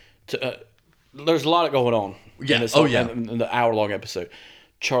 there's a lot going on. Yeah. In the hour-long episode.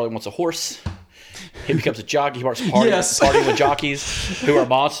 Charlie wants a horse. He becomes a jockey. He starts partying with jockeys who are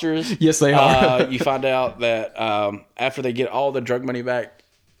monsters. Yes, they are. You find out that after they get all the drug money back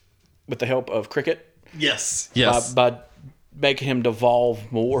with the help of Cricket. Yes. By making him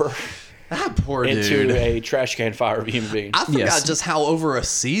devolve more. That poor into dude. A trash can fire of a human being. I forgot just how over a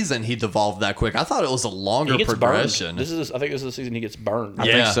season he devolved that quick. I thought it was a longer progression. I think this is the season he gets burned. I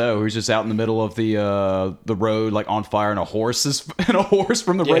think so. He's just out in the middle of the road, like on fire, and a horse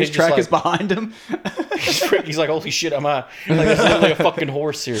from the racetrack is behind him. He's like, holy shit, am I? Like, there's literally a fucking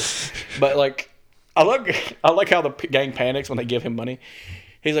horse here. But like, I like how the gang panics when they give him money.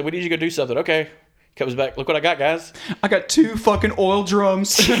 He's like, we need you to go do something. Okay. Comes back. Look what I got, guys. I got 2 fucking oil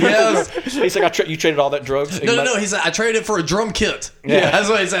drums. Yes. He's like, you traded all that drugs. No. He said, I traded it for a drum kit. Yeah, that's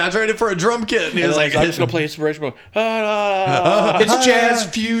what he said. I traded it for a drum kit. And he was like, I'm just gonna play inspirational. It's jazz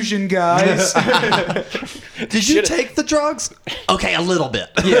fusion, guys. Did you take the drugs? Okay, a little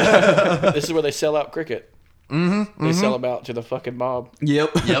bit. Yeah. This is where they sell out Cricket. They sell him out to the fucking mob.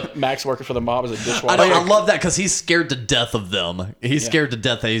 Yep. Max working for the mob as a dishwasher. I love that because he's scared to death of them. He's scared to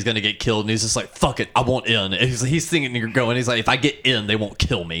death that he's going to get killed, and he's just like, fuck it, I want in. And he's thinking you're going, he's like, if I get in, they won't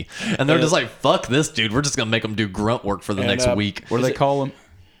kill me. And they're just like, fuck this dude, we're just going to make him do grunt work for the next week. What do they call him?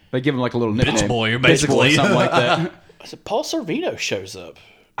 They give him like a little nickname. Bitch boy, basically. Bitch boy, something like that. So Paul Sorvino shows up.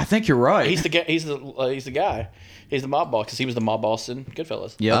 I think you're right. He's the guy. He's the mob boss because he was the mob boss in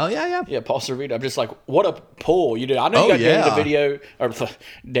Goodfellas. Yeah. Oh yeah. Yeah, Paul Sorvino. I'm just like, what a pull you did. I know you got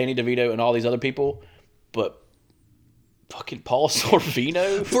Danny DeVito and all these other people, but fucking Paul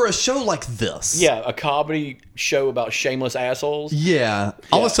Sorvino for a show like this. Yeah, a comedy show about shameless assholes. Yeah,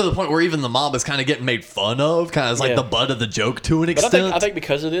 almost to the point where even the mob is kind of getting made fun of, kind of like the butt of the joke to an extent. I think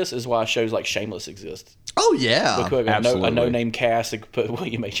because of this is why shows like Shameless exist. Oh yeah. Quick, a absolutely. no-name cast. They could put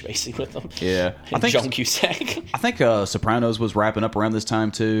William H. Macy with them. Yeah. And John Cusack. I think Sopranos was wrapping up around this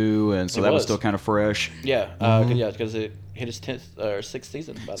time too, and so that was still kind of fresh. Yeah, because it hit its 10th or 6th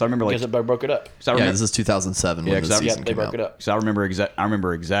season. So I remember, like, because it broke it up. So I remember, this is 2007 when the season They came broke out. it up. So I remember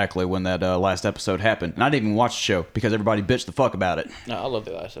exactly when that last episode happened, and I didn't even watch the show because everybody bitched the fuck about it. No, I love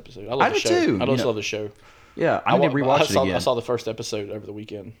the last episode. I I love the did show. too, I you just know. love the show. Yeah, I need to rewatch it again. I saw the first episode over the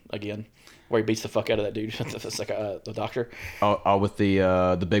weekend again, where he beats the fuck out of that dude. That's like the doctor. Oh, with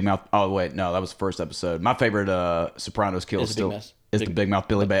the big mouth. Oh wait, no, that was the first episode. My favorite Sopranos kill Is the still Big Mouth. is the big mouth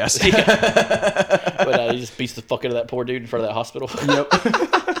Billy Bass. But he just beats the fuck out of that poor dude in front of that hospital.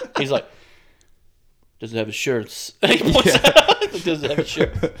 Yep. He's like, doesn't have insurance. He points out, doesn't have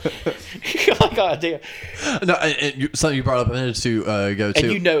insurance. You're like, oh damn. No, something you brought up a minute to go to.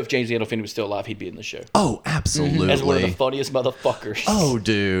 And you know, if James Gandolfini was still alive, he'd be in the show oh, absolutely. as one of the funniest motherfuckers. Oh,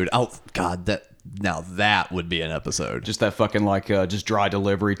 dude. Oh, God. That would be an episode. Just that fucking just dry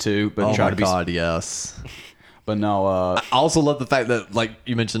delivery too, but Oh try my to be. God, yes. But no, I also love the fact that, like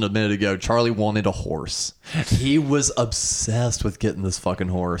you mentioned a minute ago, Charlie wanted a horse. He was obsessed with getting this fucking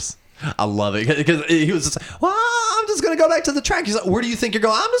horse. I love it because he was just like, well, I'm just going to go back to the track. He's like, where do you think you're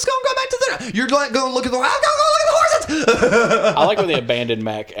going? I'm just going to go back to the track. You're going to look at the I'm going to go look at the horses. I like when they abandoned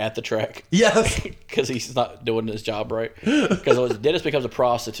Mac at the track. Yes. Because he's not doing his job right. Because Dennis becomes a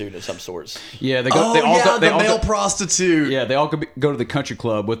prostitute of some sorts. yeah, they go. Oh, they all yeah, go, they the all male go, prostitute. Yeah, they all go to the country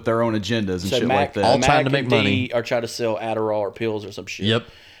club with their own agendas and So shit Mac, like all that. Mac trying to make and Dee money. are trying to sell Adderall or pills or some shit. Yep.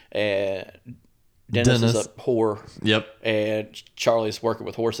 And Dennis is Dennis. a whore. Yep. And Charlie's working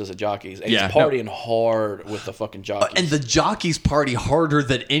with horses and jockeys. And Yeah. he's partying hard with the fucking jockeys. And the jockeys party harder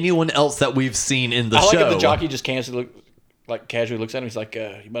than anyone else that we've seen in the I like show. if the jockey just casually looks at him. He's like,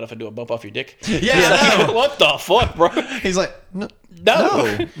 you mind if I do a bump off your dick? Yeah. He's like, what the fuck, bro? He's like, no,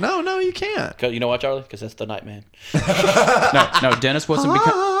 you can't. 'Cause you know what, Charlie? Because that's the night man. No, Dennis wasn't.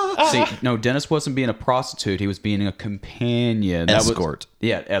 Dennis wasn't being a prostitute. He was being a companion. Escort.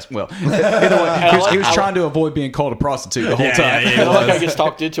 Well. Either way, he was trying to avoid being called a prostitute the whole time. And I like how he gets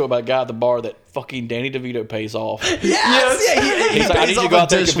talked into by a guy at the bar that fucking Danny DeVito pays off. Yes. He's like, I need you to go out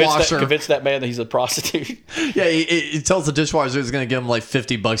there and dishwasher. convince that man that he's a prostitute. Yeah, he tells the dishwasher he's going to give him like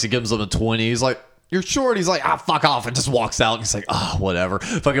 $50. He gives him a 20. He's like, you're short. He's like, fuck off, and just walks out. And he's like, whatever.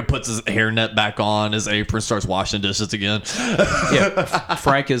 Fucking puts his hairnet back on, his apron, starts washing dishes again. Yeah,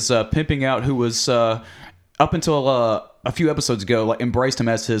 Frank is pimping out who was up until a few episodes ago embraced him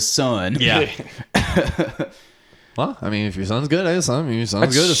as his son. Yeah. Well, I mean, if your son's good at something, your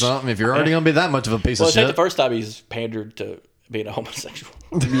son's good at something. If you're already going to be that much of a piece Well, of it's like the shit. first time he's pandered to being a homosexual.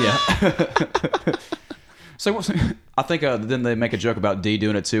 Yeah. So I think then they make a joke about D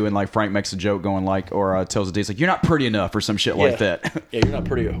doing it too, and like Frank makes a joke going tells D, it's like, you're not pretty enough or some shit like that. Yeah, you're not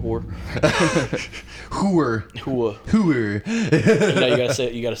pretty, a whore. Hooer. You know,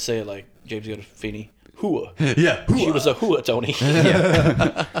 you gotta say it like James Gandolfini. Hooah. Yeah. She was a hooah, Tony.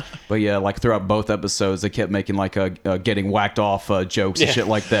 But yeah, like throughout both episodes, they kept making getting whacked off jokes and shit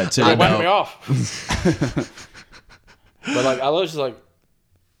like that too. They whacked me off. But I was just like,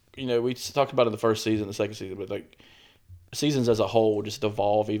 we talked about it in the first season, the second season, but seasons as a whole just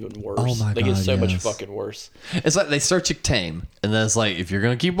evolve even worse. Oh my they get God, so much yes. fucking worse. It's like they start you tame, and then it's like, if you're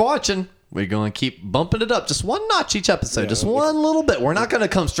going to keep watching, we're going to keep bumping it up just one notch each episode, just one little bit. We're not going to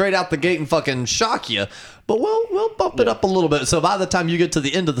come straight out the gate and fucking shock you, but we'll bump it up a little bit. So by the time you get to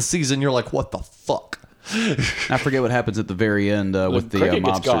the end of the season, you're like, what the fuck? I forget what happens at the very end with the Cricket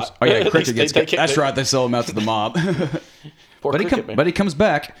gets mobsters. got. Oh yeah, Cricket gets got. They- That's right. They sell him out to the mob. Poor Cricket, man. But he comes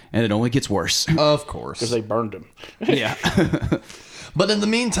back, and it only gets worse. Of course. Because they burned him. Yeah. But in the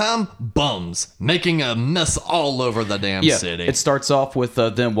meantime, bums making a mess all over the damn city. It starts off with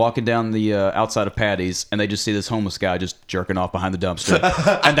them walking down the outside of Patty's, and they just see this homeless guy just jerking off behind the dumpster,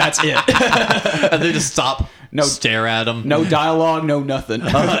 and that's it. And they just stop, stare at him. No dialogue, no nothing.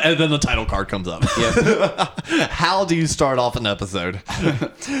 And then the title card comes up. Yeah. How do you start off an episode?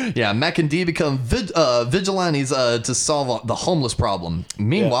 Yeah, Mac and Dee become vigilantes to solve the homeless problem.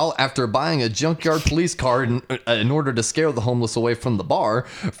 Meanwhile, after buying a junkyard police car in order to scare the homeless away from the bar,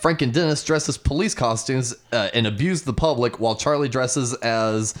 Frank and Dennis dress as police costumes and abuse the public, while Charlie dresses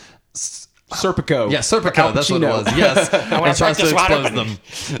as Serpico. Yeah, Serpico, that's what it was. Yes. And tries to expose them.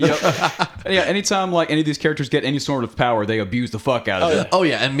 Yeah, anytime any of these characters get any sort of power, they abuse the fuck out of it. Oh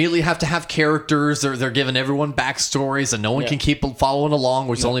yeah, immediately have to have characters. They're giving everyone backstories, and no one can keep following along,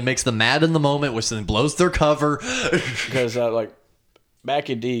 which only makes them mad in the moment, which then blows their cover. Because Mac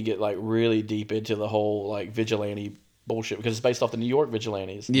and D get really deep into the whole vigilante bullshit because it's based off the New York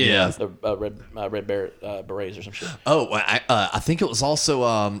vigilantes. Yeah. The Red Berets or some shit. Oh, I think it was also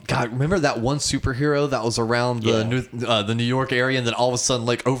God. Remember that one superhero that was around the New York area, and then all of a sudden,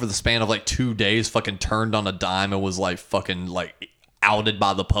 like over the span of like 2 days, fucking turned on a dime and was like fucking like outed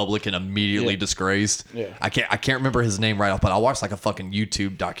by the public and immediately disgraced. Yeah. I can't remember his name right off, but I watched like a fucking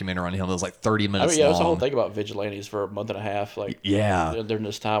YouTube documentary on him that was like 30 minutes Yeah, long. that's the whole thing about vigilantes for a month and a half. Like, during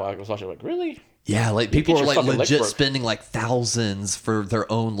this time, I was watching like, really? Yeah, like people are like fucking legs legit broke. spending like thousands for their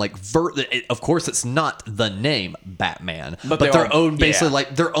own like of course it's not the name Batman, but their own basically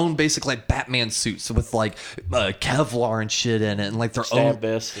like their own basic like Batman suits with like Kevlar and shit in it, and like their own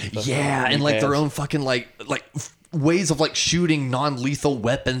vests and stuff. and like their own fucking like ways of like shooting non-lethal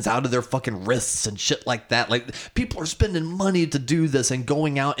weapons out of their fucking wrists and shit like that. Like people are spending money to do this and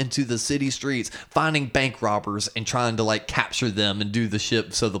going out into the city streets, finding bank robbers and trying to like capture them and do the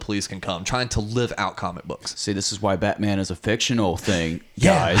shit so the police can come, trying to live out comic books. See, this is why Batman is a fictional thing,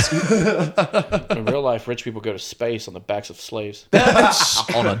 Yeah. guys. In real life, rich people go to space on the backs of slaves.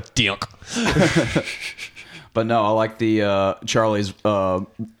 On a dink. But no, I like the Charlie's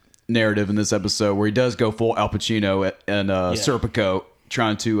narrative in this episode where he does go full Al Pacino and Serpico,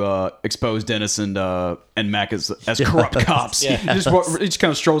 trying to expose Dennis and Mac as corrupt cops. Yeah. He just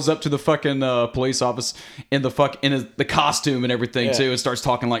kind of strolls up to the fucking police office in the costume and everything too, and starts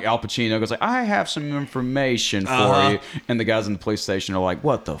talking like Al Pacino. Goes like, "I have some information for you," and the guys in the police station are like,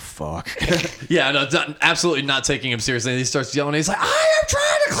 "What the fuck?" Yeah, no, absolutely not taking him seriously. And he starts yelling. He's like, "I am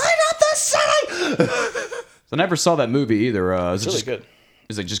trying to clean up the city." I never saw that movie either. It's really good.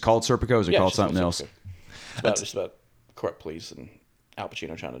 Is it just called Serpico? Or is it called just something called else? Serpico. It's just about corrupt police and Al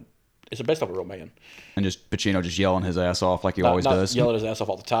Pacino trying to. It's based off a real man. And just Pacino just yelling his ass off like he always does. Yelling his ass off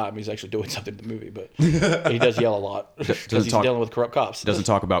all the time. He's actually doing something in the movie, but he does yell a lot because he's dealing with corrupt cops. Doesn't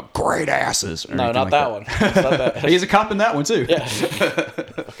talk about great asses. Or No, anything not like that one. It's not that. He's a cop in that one too. Yeah.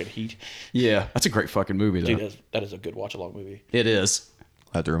 Fucking Heat. Yeah, that's a great fucking movie though. Dude, that is a good watch along movie. It is.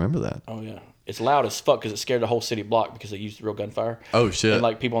 I have to remember that. Oh yeah, it's loud as fuck because it scared the whole city block because they used real gunfire. Oh shit! And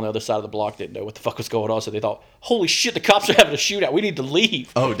like people on the other side of the block didn't know what the fuck was going on, so they thought, "Holy shit, the cops are having a shootout. We need to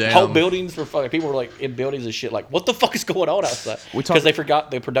leave." Oh damn! Whole buildings were fucking. People were like in buildings and shit. Like, what the fuck is going on outside? Because they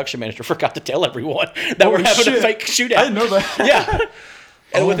forgot. The production manager forgot to tell everyone that we're having a fake shootout. I didn't know that. Yeah.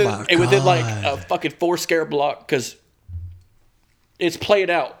 And Oh within like a fucking 4 scare block because. It's played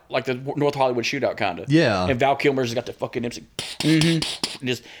out like the North Hollywood shootout, kind of. Yeah. And Val Kilmer's got the fucking MC.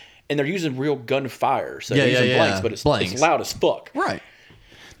 And they're using real gunfire. So they're using blanks, but it's loud as fuck. Right.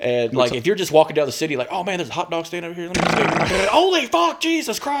 And like if you're just walking down the city, like, oh man, there's a hot dog stand over here. Let me just holy fuck,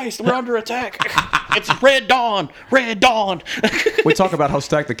 Jesus Christ, we're under attack. It's Red Dawn. Red Dawn. We talk about how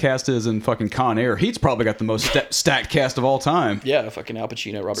stacked the cast is in fucking Con Air. He's probably got the most stacked cast of all time. Yeah, fucking Al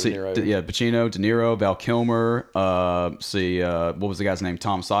Pacino, Robert De Niro. Pacino, De Niro, Val Kilmer. What was the guy's name?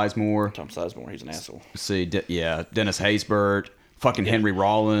 Tom Sizemore. Tom Sizemore, he's an asshole. Dennis Haysbert. Fucking Henry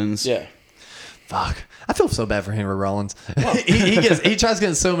Rollins. Yeah. Fuck. I feel so bad for Henry Rollins. he tries to get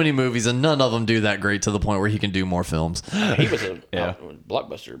in so many movies, and none of them do that great to the point where he can do more films. He was a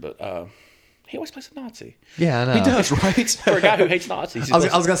blockbuster, but he always plays a Nazi. Yeah, I know. He does, right? For a guy who hates Nazis. I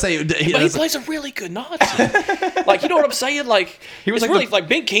was gonna say, but he plays a really good Nazi. Like, you know what I'm saying? Like, he was like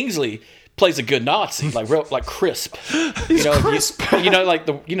Ben Kingsley plays a good Nazi, like real, like crisp. Crisp.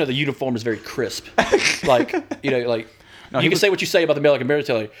 The uniform is very crisp. Like, you can say what you say about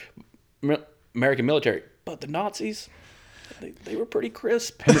the American military, but the Nazis, they were pretty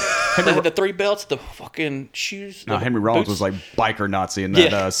crisp. They had the 3 belts, the fucking shoes. No, Henry Rollins was like biker Nazi in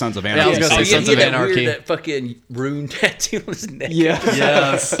that Sons of Anarchy. I was gonna say Sons of Anarchy. That fucking rune tattoo on his neck. Yeah.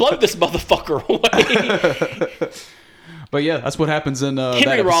 Yes. Blow this motherfucker away. But yeah, that's what happens in that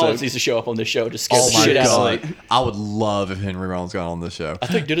Henry episode. Rollins needs to show up on this show to scare Oh the my shit out of god! me. I would love if Henry Rollins got on this show. I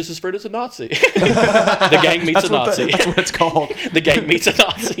think Dennis's friend is a Nazi. The gang meets a Nazi. That's what it's called. The gang meets a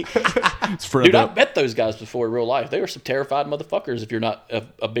Nazi. It's for Dude, I've met those guys before in real life. They were some terrified motherfuckers if you're not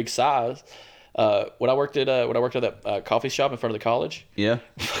a big size. When I worked at that coffee shop in front of the college, Yeah.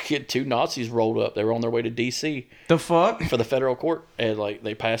 fucking 2 Nazis rolled up. They were on their way to D.C. The fuck? for the federal court, and like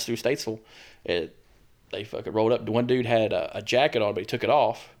they passed through Statesville. And they fucking rolled up. One dude had a jacket on, but he took it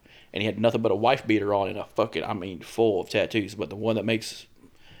off, and he had nothing but a wife beater on and a fucking, full of tattoos. But the one that makes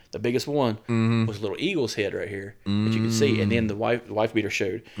the biggest one was a little eagle's head right here that you could see, and then the wife beater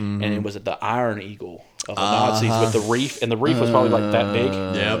showed, and it was the Iron Eagle of the Nazis with the reef, and the reef was probably like that big,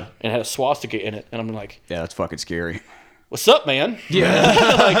 and it had a swastika in it, and I'm like, Yeah, that's fucking scary. "What's up, man?"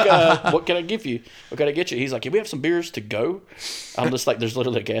 Yeah, what can I give you? What can I get you? He's like, "Can we have some beers to go?" I'm just like, "There's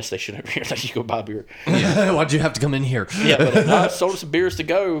literally a gas station over here that you go buy beer." Why'd you have to come in here? Yeah, but I sold some beers to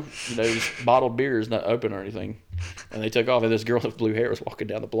go. Just bottled beers, not open or anything. And they took off, and this girl with blue hair was walking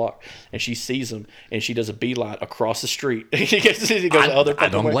down the block, and she sees him, and she does a beeline across the street. He goes the other I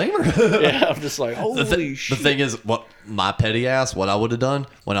don't blame her. Yeah, I'm just like, holy shit. The thing is, what my petty ass, what I would have done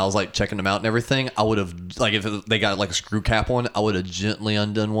when I was like checking them out and everything, I would have, like, if they got like a screw cap on, I would have gently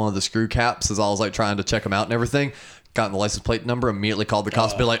undone one of the screw caps as I was like trying to check them out and everything. Gotten the license plate number, immediately called the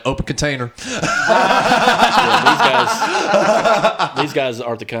cops, be like, open container. Yeah, these guys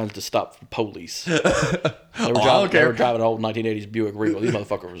aren't the kinds to stop for police. They were driving an old 1980s Buick Regal. These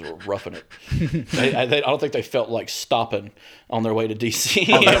motherfuckers were roughing it. I don't think they felt like stopping on their way to DC.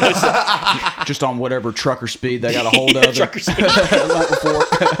 Just on whatever trucker speed they got a hold of. Trucker speed.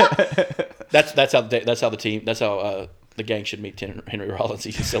 That's how the gang should meet Henry Rollins.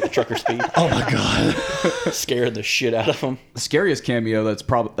 He should sell the trucker speed. Oh my god, scared the shit out of him. The scariest cameo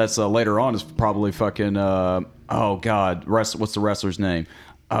that's later on is probably fucking oh god, what's the wrestler's name?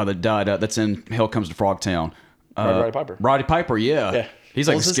 That died. That's in Hell Comes to Frogtown. Roddy Piper. Roddy Piper, yeah. He's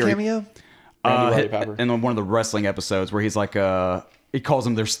like what was a his scary cameo? Roddy Piper. In one of the wrestling episodes where he's like he calls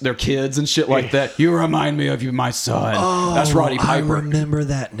them their kids and shit like that. You remind me of you, my son. Oh, that's Roddy Piper. I remember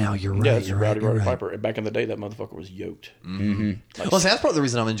that now. You're right. Yeah, it's you're Roddy right. Piper. And back in the day, that motherfucker was yoked. Mm-hmm. Well, see, that's part of the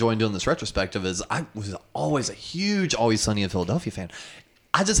reason I'm enjoying doing this retrospective is I was always a huge Always Sunny in Philadelphia fan.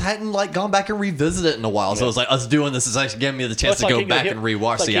 I just hadn't like gone back and revisited it in a while. So I was like, us doing this is actually giving me the chance to go back and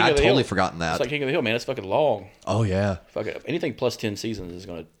rewatch. See, I'd totally forgotten that. It's like King of the Hill, man. It's fucking long. Oh, yeah. Fuck it. Anything plus 10 seasons is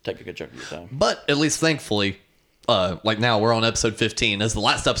going to take a good chunk of your time. But at least thankfully, like now we're on episode 15 as the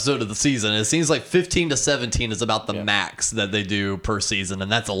last episode of the season. It seems like 15 to 17 is about the max that they do per season, and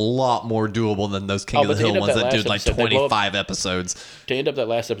that's a lot more doable than those King of the Hill ones that do like 25 episodes. To end up that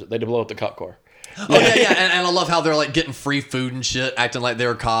last episode, they blow up the cop car. Oh yeah. And I love how they're like getting free food and shit, acting like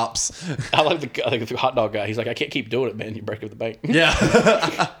they're cops. I like the hot dog guy. He's like, I can't keep doing it, man. You break up the bank.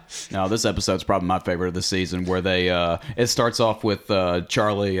 Yeah. No, this episode's probably my favorite of the season, where they it starts off with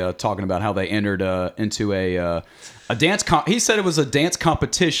Charlie talking about how they entered into a dance. He said it was a dance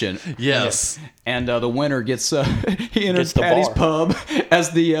competition. Yes. And the winner gets he enters the Patty's bar. Pub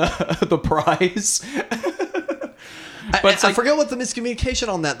as the prize. But I forget what the miscommunication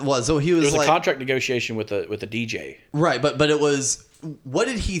on that was. So he was, It was like, a contract negotiation with the DJ. right, but it was, what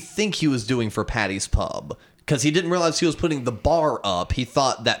did he think he was doing for Patty's Pub? Because he didn't realize he was putting the bar up. He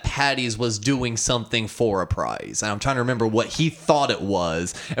thought that Patty's was doing something for a prize. And I'm trying to remember what he thought it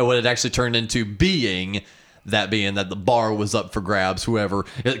was and what it actually turned into being. That being that the bar was up for grabs, whoever,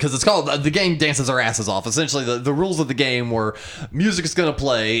 because it's called the game dances our asses off. Essentially, the rules of the game were music is going to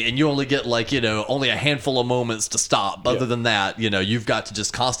play, and you only get only a handful of moments to stop. Other than that, you've got to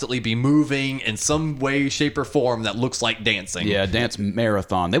just constantly be moving in some way, shape, or form that looks like dancing. Yeah, dance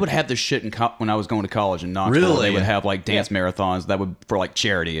marathon. They would have this shit when I was going to college in Knoxville. Really? They would have like dance marathons that would for like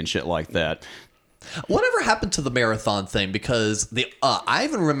charity and shit like that. Whatever happened to the marathon thing? Because I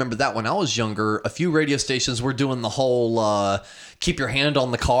even remember that when I was younger, a few radio stations were doing the whole keep your hand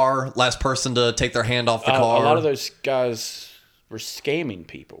on the car, last person to take their hand off the car. A lot of those guys were scamming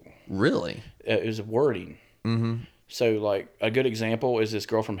people. Really? It was wording. Mm-hmm. So, like, a good example is this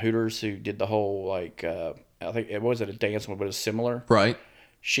girl from Hooters who did the whole, I think it wasn't a dance one, but it was similar. Right.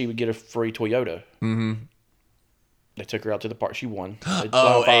 She would get a free Toyota. Mm-hmm. They took her out to the park. She won.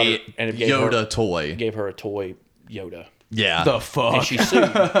 A and it Yoda toy. Gave her a toy Yoda. Yeah. The fuck? And she sued.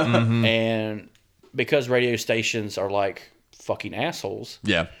 Mm-hmm. And because radio stations are like fucking assholes,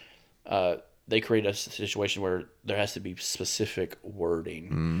 Yeah. they create a situation where there has to be specific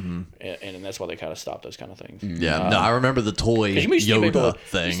wording. Mm-hmm. And that's why they kind of stop those kind of things. Yeah. No, I remember the toy Yoda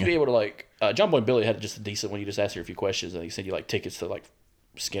thing. You used to be able to, John Boy and Billy had just a decent one. You just asked her a few questions and they send you like tickets to like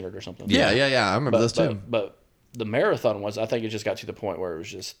Skinner or something. Yeah. I remember those too. But the marathon ones, I think it just got to the point where it was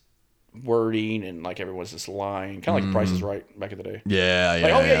just wording and like everyone's just lying, kind of like the Price is Right back in the day. Yeah.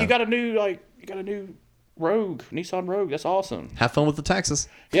 Like, oh yeah, you got a new Rogue, Nissan Rogue. That's awesome. Have fun with the taxes.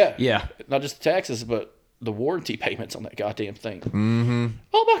 Yeah. Yeah. Not just the taxes, but the warranty payments on that goddamn thing. Mm-hmm.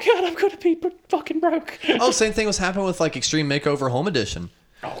 Oh my god, I'm gonna be fucking broke. Oh, same thing was happening with like Extreme Makeover Home Edition.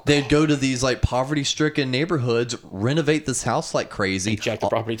 They'd go to these like poverty-stricken neighborhoods, renovate this house like crazy, Jack the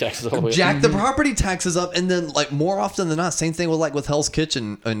property taxes all the way. Jack the property taxes up, and then like more often than not, same thing with Hell's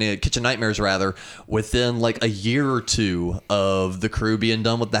Kitchen and Kitchen Nightmares rather. Within like a year or two of the crew being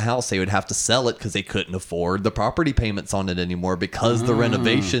done with the house, they would have to sell it because they couldn't afford the property payments on it anymore because the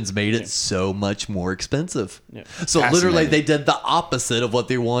renovations made it so much more expensive. Yeah. So literally, they did the opposite of what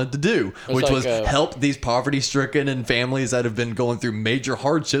they wanted to do, which was help these poverty-stricken and families that have been going through major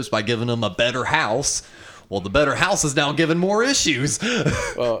hardships by giving them a better house. Well, the better house is now given more issues.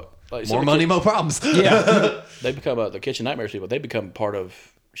 Well, like, more money, more problems. Yeah. They become the Kitchen Nightmares people. They become part of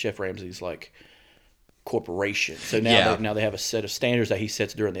Chef Ramsay's like corporation. So now they have a set of standards that he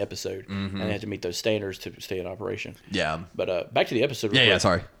sets during the episode, and they have to meet those standards to stay in operation. Yeah. But back to the episode. Yeah,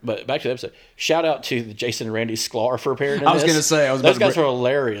 sorry. But back to the episode. Shout out to the Jason and Randy Sklar for appearing in I was this. going to say, those guys are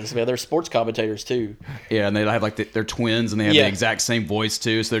hilarious. Man, they're sports commentators too. Yeah, and they have like they're twins, and they have the exact same voice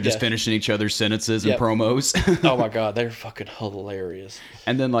too. So they're just finishing each other's sentences and promos. Oh my god, they're fucking hilarious.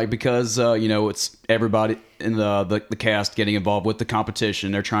 And then like because it's everybody in the cast getting involved with the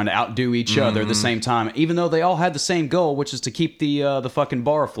competition, they're trying to outdo each other at the same time, even though they all had the same goal, which is to keep the fucking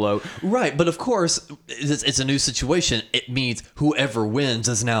bar afloat. Right, but of course, it's a new situation. It means whoever wins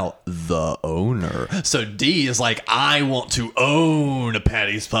is now the owner. So D is like, I want to own a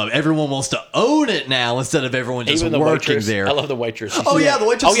Patty's Pub. Everyone wants to own it now instead of everyone just Even the working waitress, there. I love the waitress. The waitress. Oh yeah,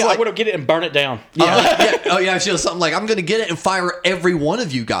 I want to get it and burn it down. Yeah. She was something like, I'm going to get it and fire every one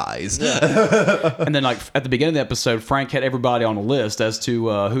of you guys. And then like at the beginning of the episode, Frank had everybody on a list as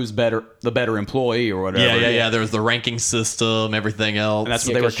to who's the better employee or whatever. Yeah. There was the ranking system, everything else. And that's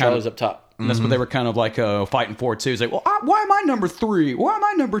what they were kind of up top. And that's what they were kind of like fighting for too. It's like, well, why am I number 3? Why am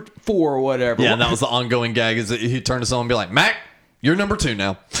I number 4 or whatever? Yeah, and that was the ongoing gag. Is that he'd turn to someone and be like, Mac, you're number 2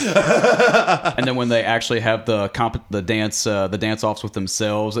 now. And then when they actually have the dance offs with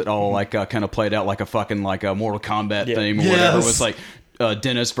themselves, it all like kind of played out like a fucking like a Mortal Kombat theme or whatever. It was like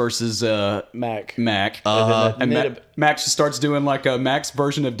Dennis versus Mac. And Max just starts doing like a Max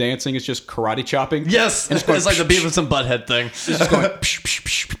version of dancing. It's just karate chopping. Yes, it's like the Beavis and Butthead thing. It's just going.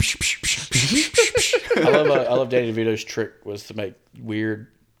 I love Danny DeVito's trick was to make weird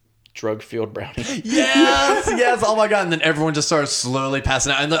drug-fueled brownies. Yes. Oh my god! And then everyone just started slowly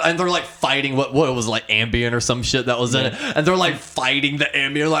passing out, and they're like fighting what it was like Ambien or some shit that was in it, and they're like fighting the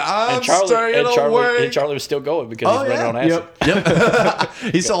Ambien, like I'm staying away. And Charlie was still going because he's running on acid.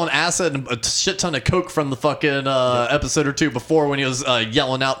 Yep. He's selling acid and a shit ton of coke from the fucking episode or 2 before when he was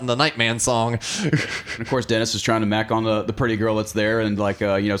yelling out in the Nightman song. And of course, Dennis is trying to mac on the pretty girl that's there, and like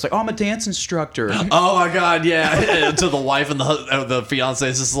it's like, oh, I'm a dance instructor. Oh my god, yeah. To the wife and the fiance,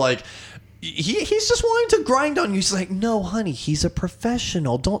 it's just like. He's just wanting to grind on you. He's like, no, honey, he's a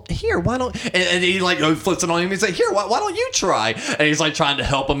professional. Why don't... And he like flips it on him. He's like, here, why don't you try? And he's like trying to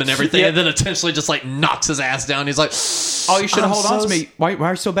help him and everything. And then intentionally just like knocks his ass down. He's like, oh, you should have hold on to me. Why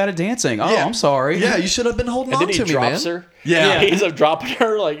are you so bad at dancing? Oh, I'm sorry. Yeah, you should have been holding on to me, man. And then he drops her. Yeah. He ends up dropping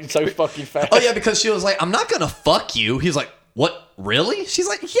her like so fucking fast. Oh, yeah, because she was like, I'm not going to fuck you. He's like, what? Really? She's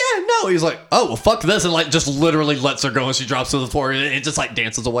like, yeah, no. He's like, oh, well, fuck this. And like just literally lets her go and she drops to the floor and it just like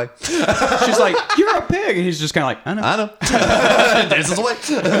dances away. She's like, you're a pig. And he's just kind of like, I know. Dances away.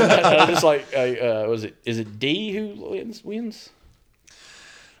 I'm just like, is it D who wins?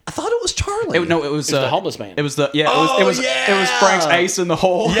 I thought it was Charlie. It was the homeless man. It was Frank's ace in the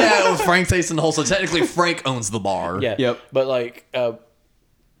hole. Yeah, it was Frank's ace in the hole. So technically Frank owns the bar. Yeah. Yep. But like,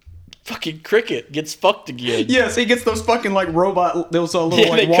 fucking Cricket gets fucked again. Yes, he gets those fucking like robot, those little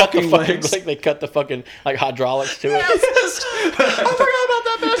like walking legs. They cut the fucking like hydraulics to it. Yes. I forgot about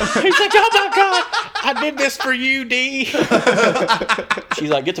that bit. He's like, oh my god, I did this for you, D. She's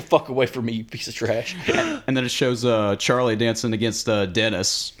like, get the fuck away from me, you piece of trash. And then it shows Charlie dancing against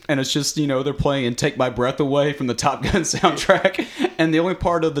Dennis. And it's just, they're playing Take My Breath Away from the Top Gun soundtrack. And the only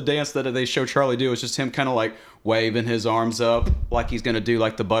part of the dance that they show Charlie do is just him kind of like waving his arms up like he's going to do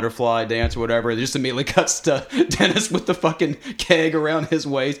like the butterfly dance or whatever. It just immediately cuts to Dennis with the fucking keg around his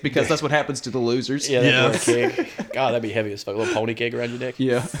waist because that's what happens to the losers. Yeah, that's a keg. God, that'd be heavy as fuck. A little pony keg around your neck.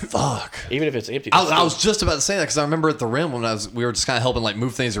 Yeah. Fuck. Even if it's empty. I was just about to say that because I remember at the Rim when we were just kind of helping like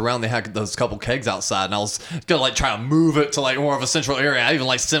move things around. They had those couple kegs outside, and I was gonna like try to move it to like more of a central area. I even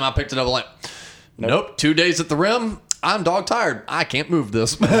like picked it up. Like, nope. 2 days at the Rim. I'm dog tired. I can't move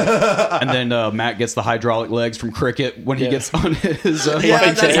this. And then Matt gets the hydraulic legs from Cricket when he gets on his.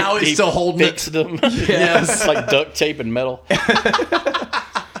 That's how he's still holding it. Them. Yes, it's like duct tape and metal.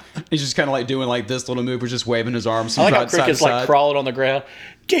 He's just kind of like doing like this little move, just waving his arms. I like how Cricket's like crawling on the ground.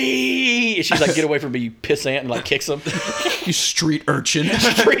 Gee! And she's like, get away from me, you pissant, and like kicks him. You street urchin.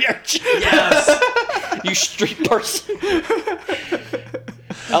 Street urchin. Yes. You street person.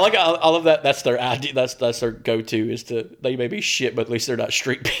 I love that. That's their idea. That's their go-to. Is they may be shit, but at least they're not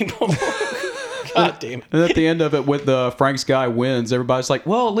street people. God damn it. And at the end of it, with Frank's guy wins, everybody's like,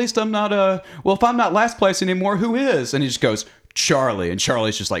 "Well, at least I'm not well, if I'm not last place anymore, who is?" And he just goes, "Charlie," and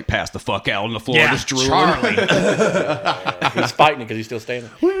Charlie's just like passed the fuck out on the floor, just drooling. Charlie. He's fighting it because he's still standing.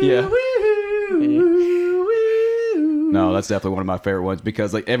 Yeah. No, that's definitely one of my favorite ones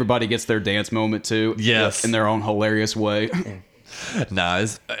because like everybody gets their dance moment too. Yes, in their own hilarious way. Nah,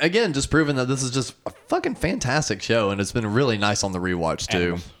 it's again just proving that this is just a fucking fantastic show, and it's been really nice on the rewatch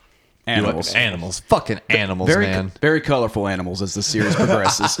too. Animals. Fucking animals, very, man. Very colorful animals as the series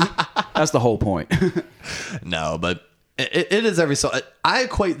progresses. That's the whole point. No, but it is every so. I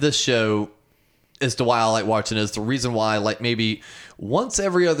equate this show as to why I like watching it. Is the reason why, like, maybe once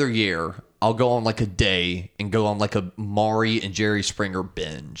every other year, I'll go on like a day and go on like a Maury and Jerry Springer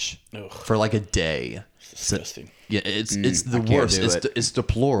binge for like a day. Disgusting. Yeah, it's the can't worst. do It's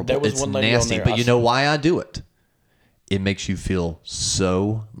deplorable. There was It's one lady on nasty. there, But you know why I do it? It makes you feel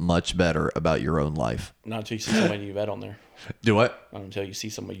so much better about your own life. Not until you see somebody you've met on there. Do what? Not until you see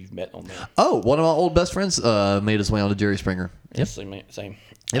somebody you've met on there. Oh, one of my old best friends made his way on to Jerry Springer. Yep. Same.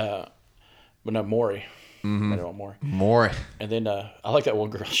 But no, Maury. Met her on Maury. More. And then I like that one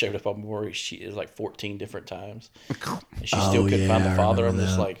girl showed up on Maury. She is like 14 different times. And she still couldn't find the father. I'm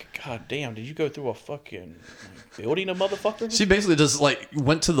just like, God damn, did you go through a fucking building a motherfucker? She basically just like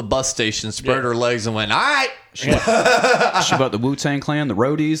went to the bus station, spread her legs, and went, all right. She bought the Wu-Tang Clan, the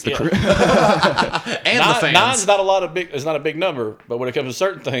roadies, the crew. And the fans. Nine's not a lot of big. It's not a big number, but when it comes to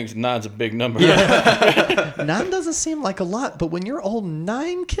certain things, nine's a big number. 9 doesn't seem like a lot, but when you're old,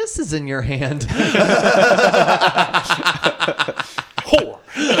 9 kisses in your hand. Whore.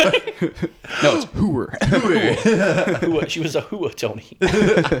 No, it's hooer. Hua. She was a hua, Tony.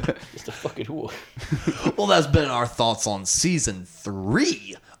 Just a fucking hua. Well, that's been our thoughts on season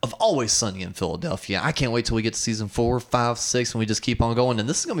 3 of Always Sunny in Philadelphia. I can't wait till we get to season 4, 5, 6, and we just keep on going. And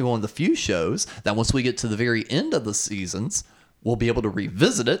this is going to be one of the few shows that once we get to the very end of the seasons, we'll be able to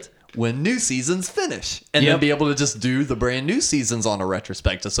revisit it when new seasons finish. And then be able to just do the brand new seasons on a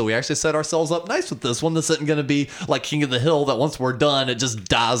retrospective. So we actually set ourselves up nice with this one. This isn't going to be like King of the Hill that once we're done, it just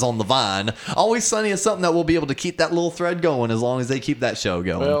dies on the vine. Always Sunny is something that we'll be able to keep that little thread going as long as they keep that show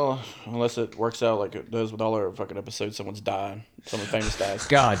going. Well, unless it works out like it does with all our fucking episodes, someone's dying. Someone famous dies.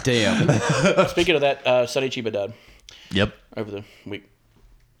 God damn. Speaking of that, Sonny Chiba died Yep. over the week.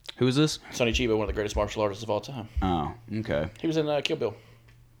 Who is this? Sonny Chiba, one of the greatest martial artists of all time. Oh, okay. He was in Kill Bill.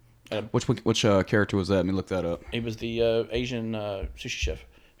 Which character was that? Let me look that up. He was the Asian sushi chef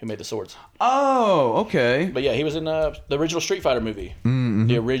who made the swords. Oh, okay. But yeah, he was in the original Street Fighter movie. Mm-hmm.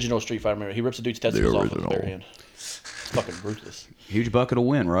 The original Street Fighter movie. He rips a dude's testicles off with his bare hand. It's fucking ruthless. Huge bucket of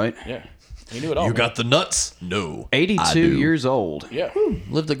win, right? Yeah. He knew it all. You man. got the nuts? No. 82 years old. Yeah.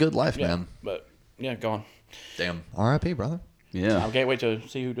 Lived a good life, Yeah. man. But yeah, gone. Damn. R.I.P., brother. Yeah. I can't wait to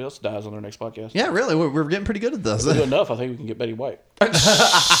see who else dies on their next podcast. Yeah, really. We're getting pretty good at this. If we do enough, I think we can get Betty White.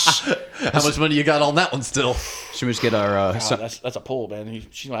 How much money you got on that one still? Should we just get our... God, that's a pull, man.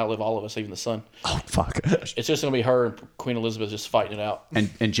 She's going to outlive all of us, even the sun. Oh, fuck. It's just going to be her and Queen Elizabeth just fighting it out.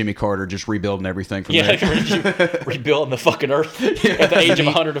 and Jimmy Carter just rebuilding everything from Yeah, there. rebuilding the fucking earth at the age of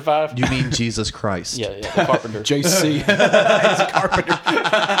 105. You mean Jesus Christ? Yeah, the carpenter. JC. He's a carpenter.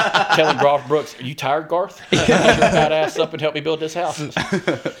 Telling Garth Brooks, "Are you tired, Garth? Get your fat ass up and help me build this house."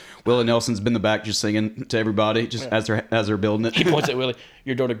 Willie Nelson's been in the back just singing to everybody just as they're building it. He points at Willie.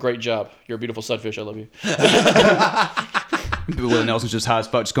 "You're doing a great job. You're a beautiful sunfish. I love you." Willie Nelson's just high as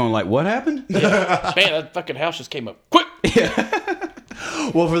fuck, just going like, "What happened?" Man, that fucking house just came up quick.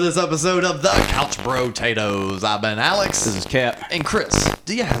 Well, for this episode of The Couch Potatoes, I've been Alex. This is Cap. And Chris,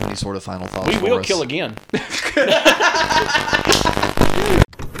 do you have any sort of final thoughts We for will us? kill again.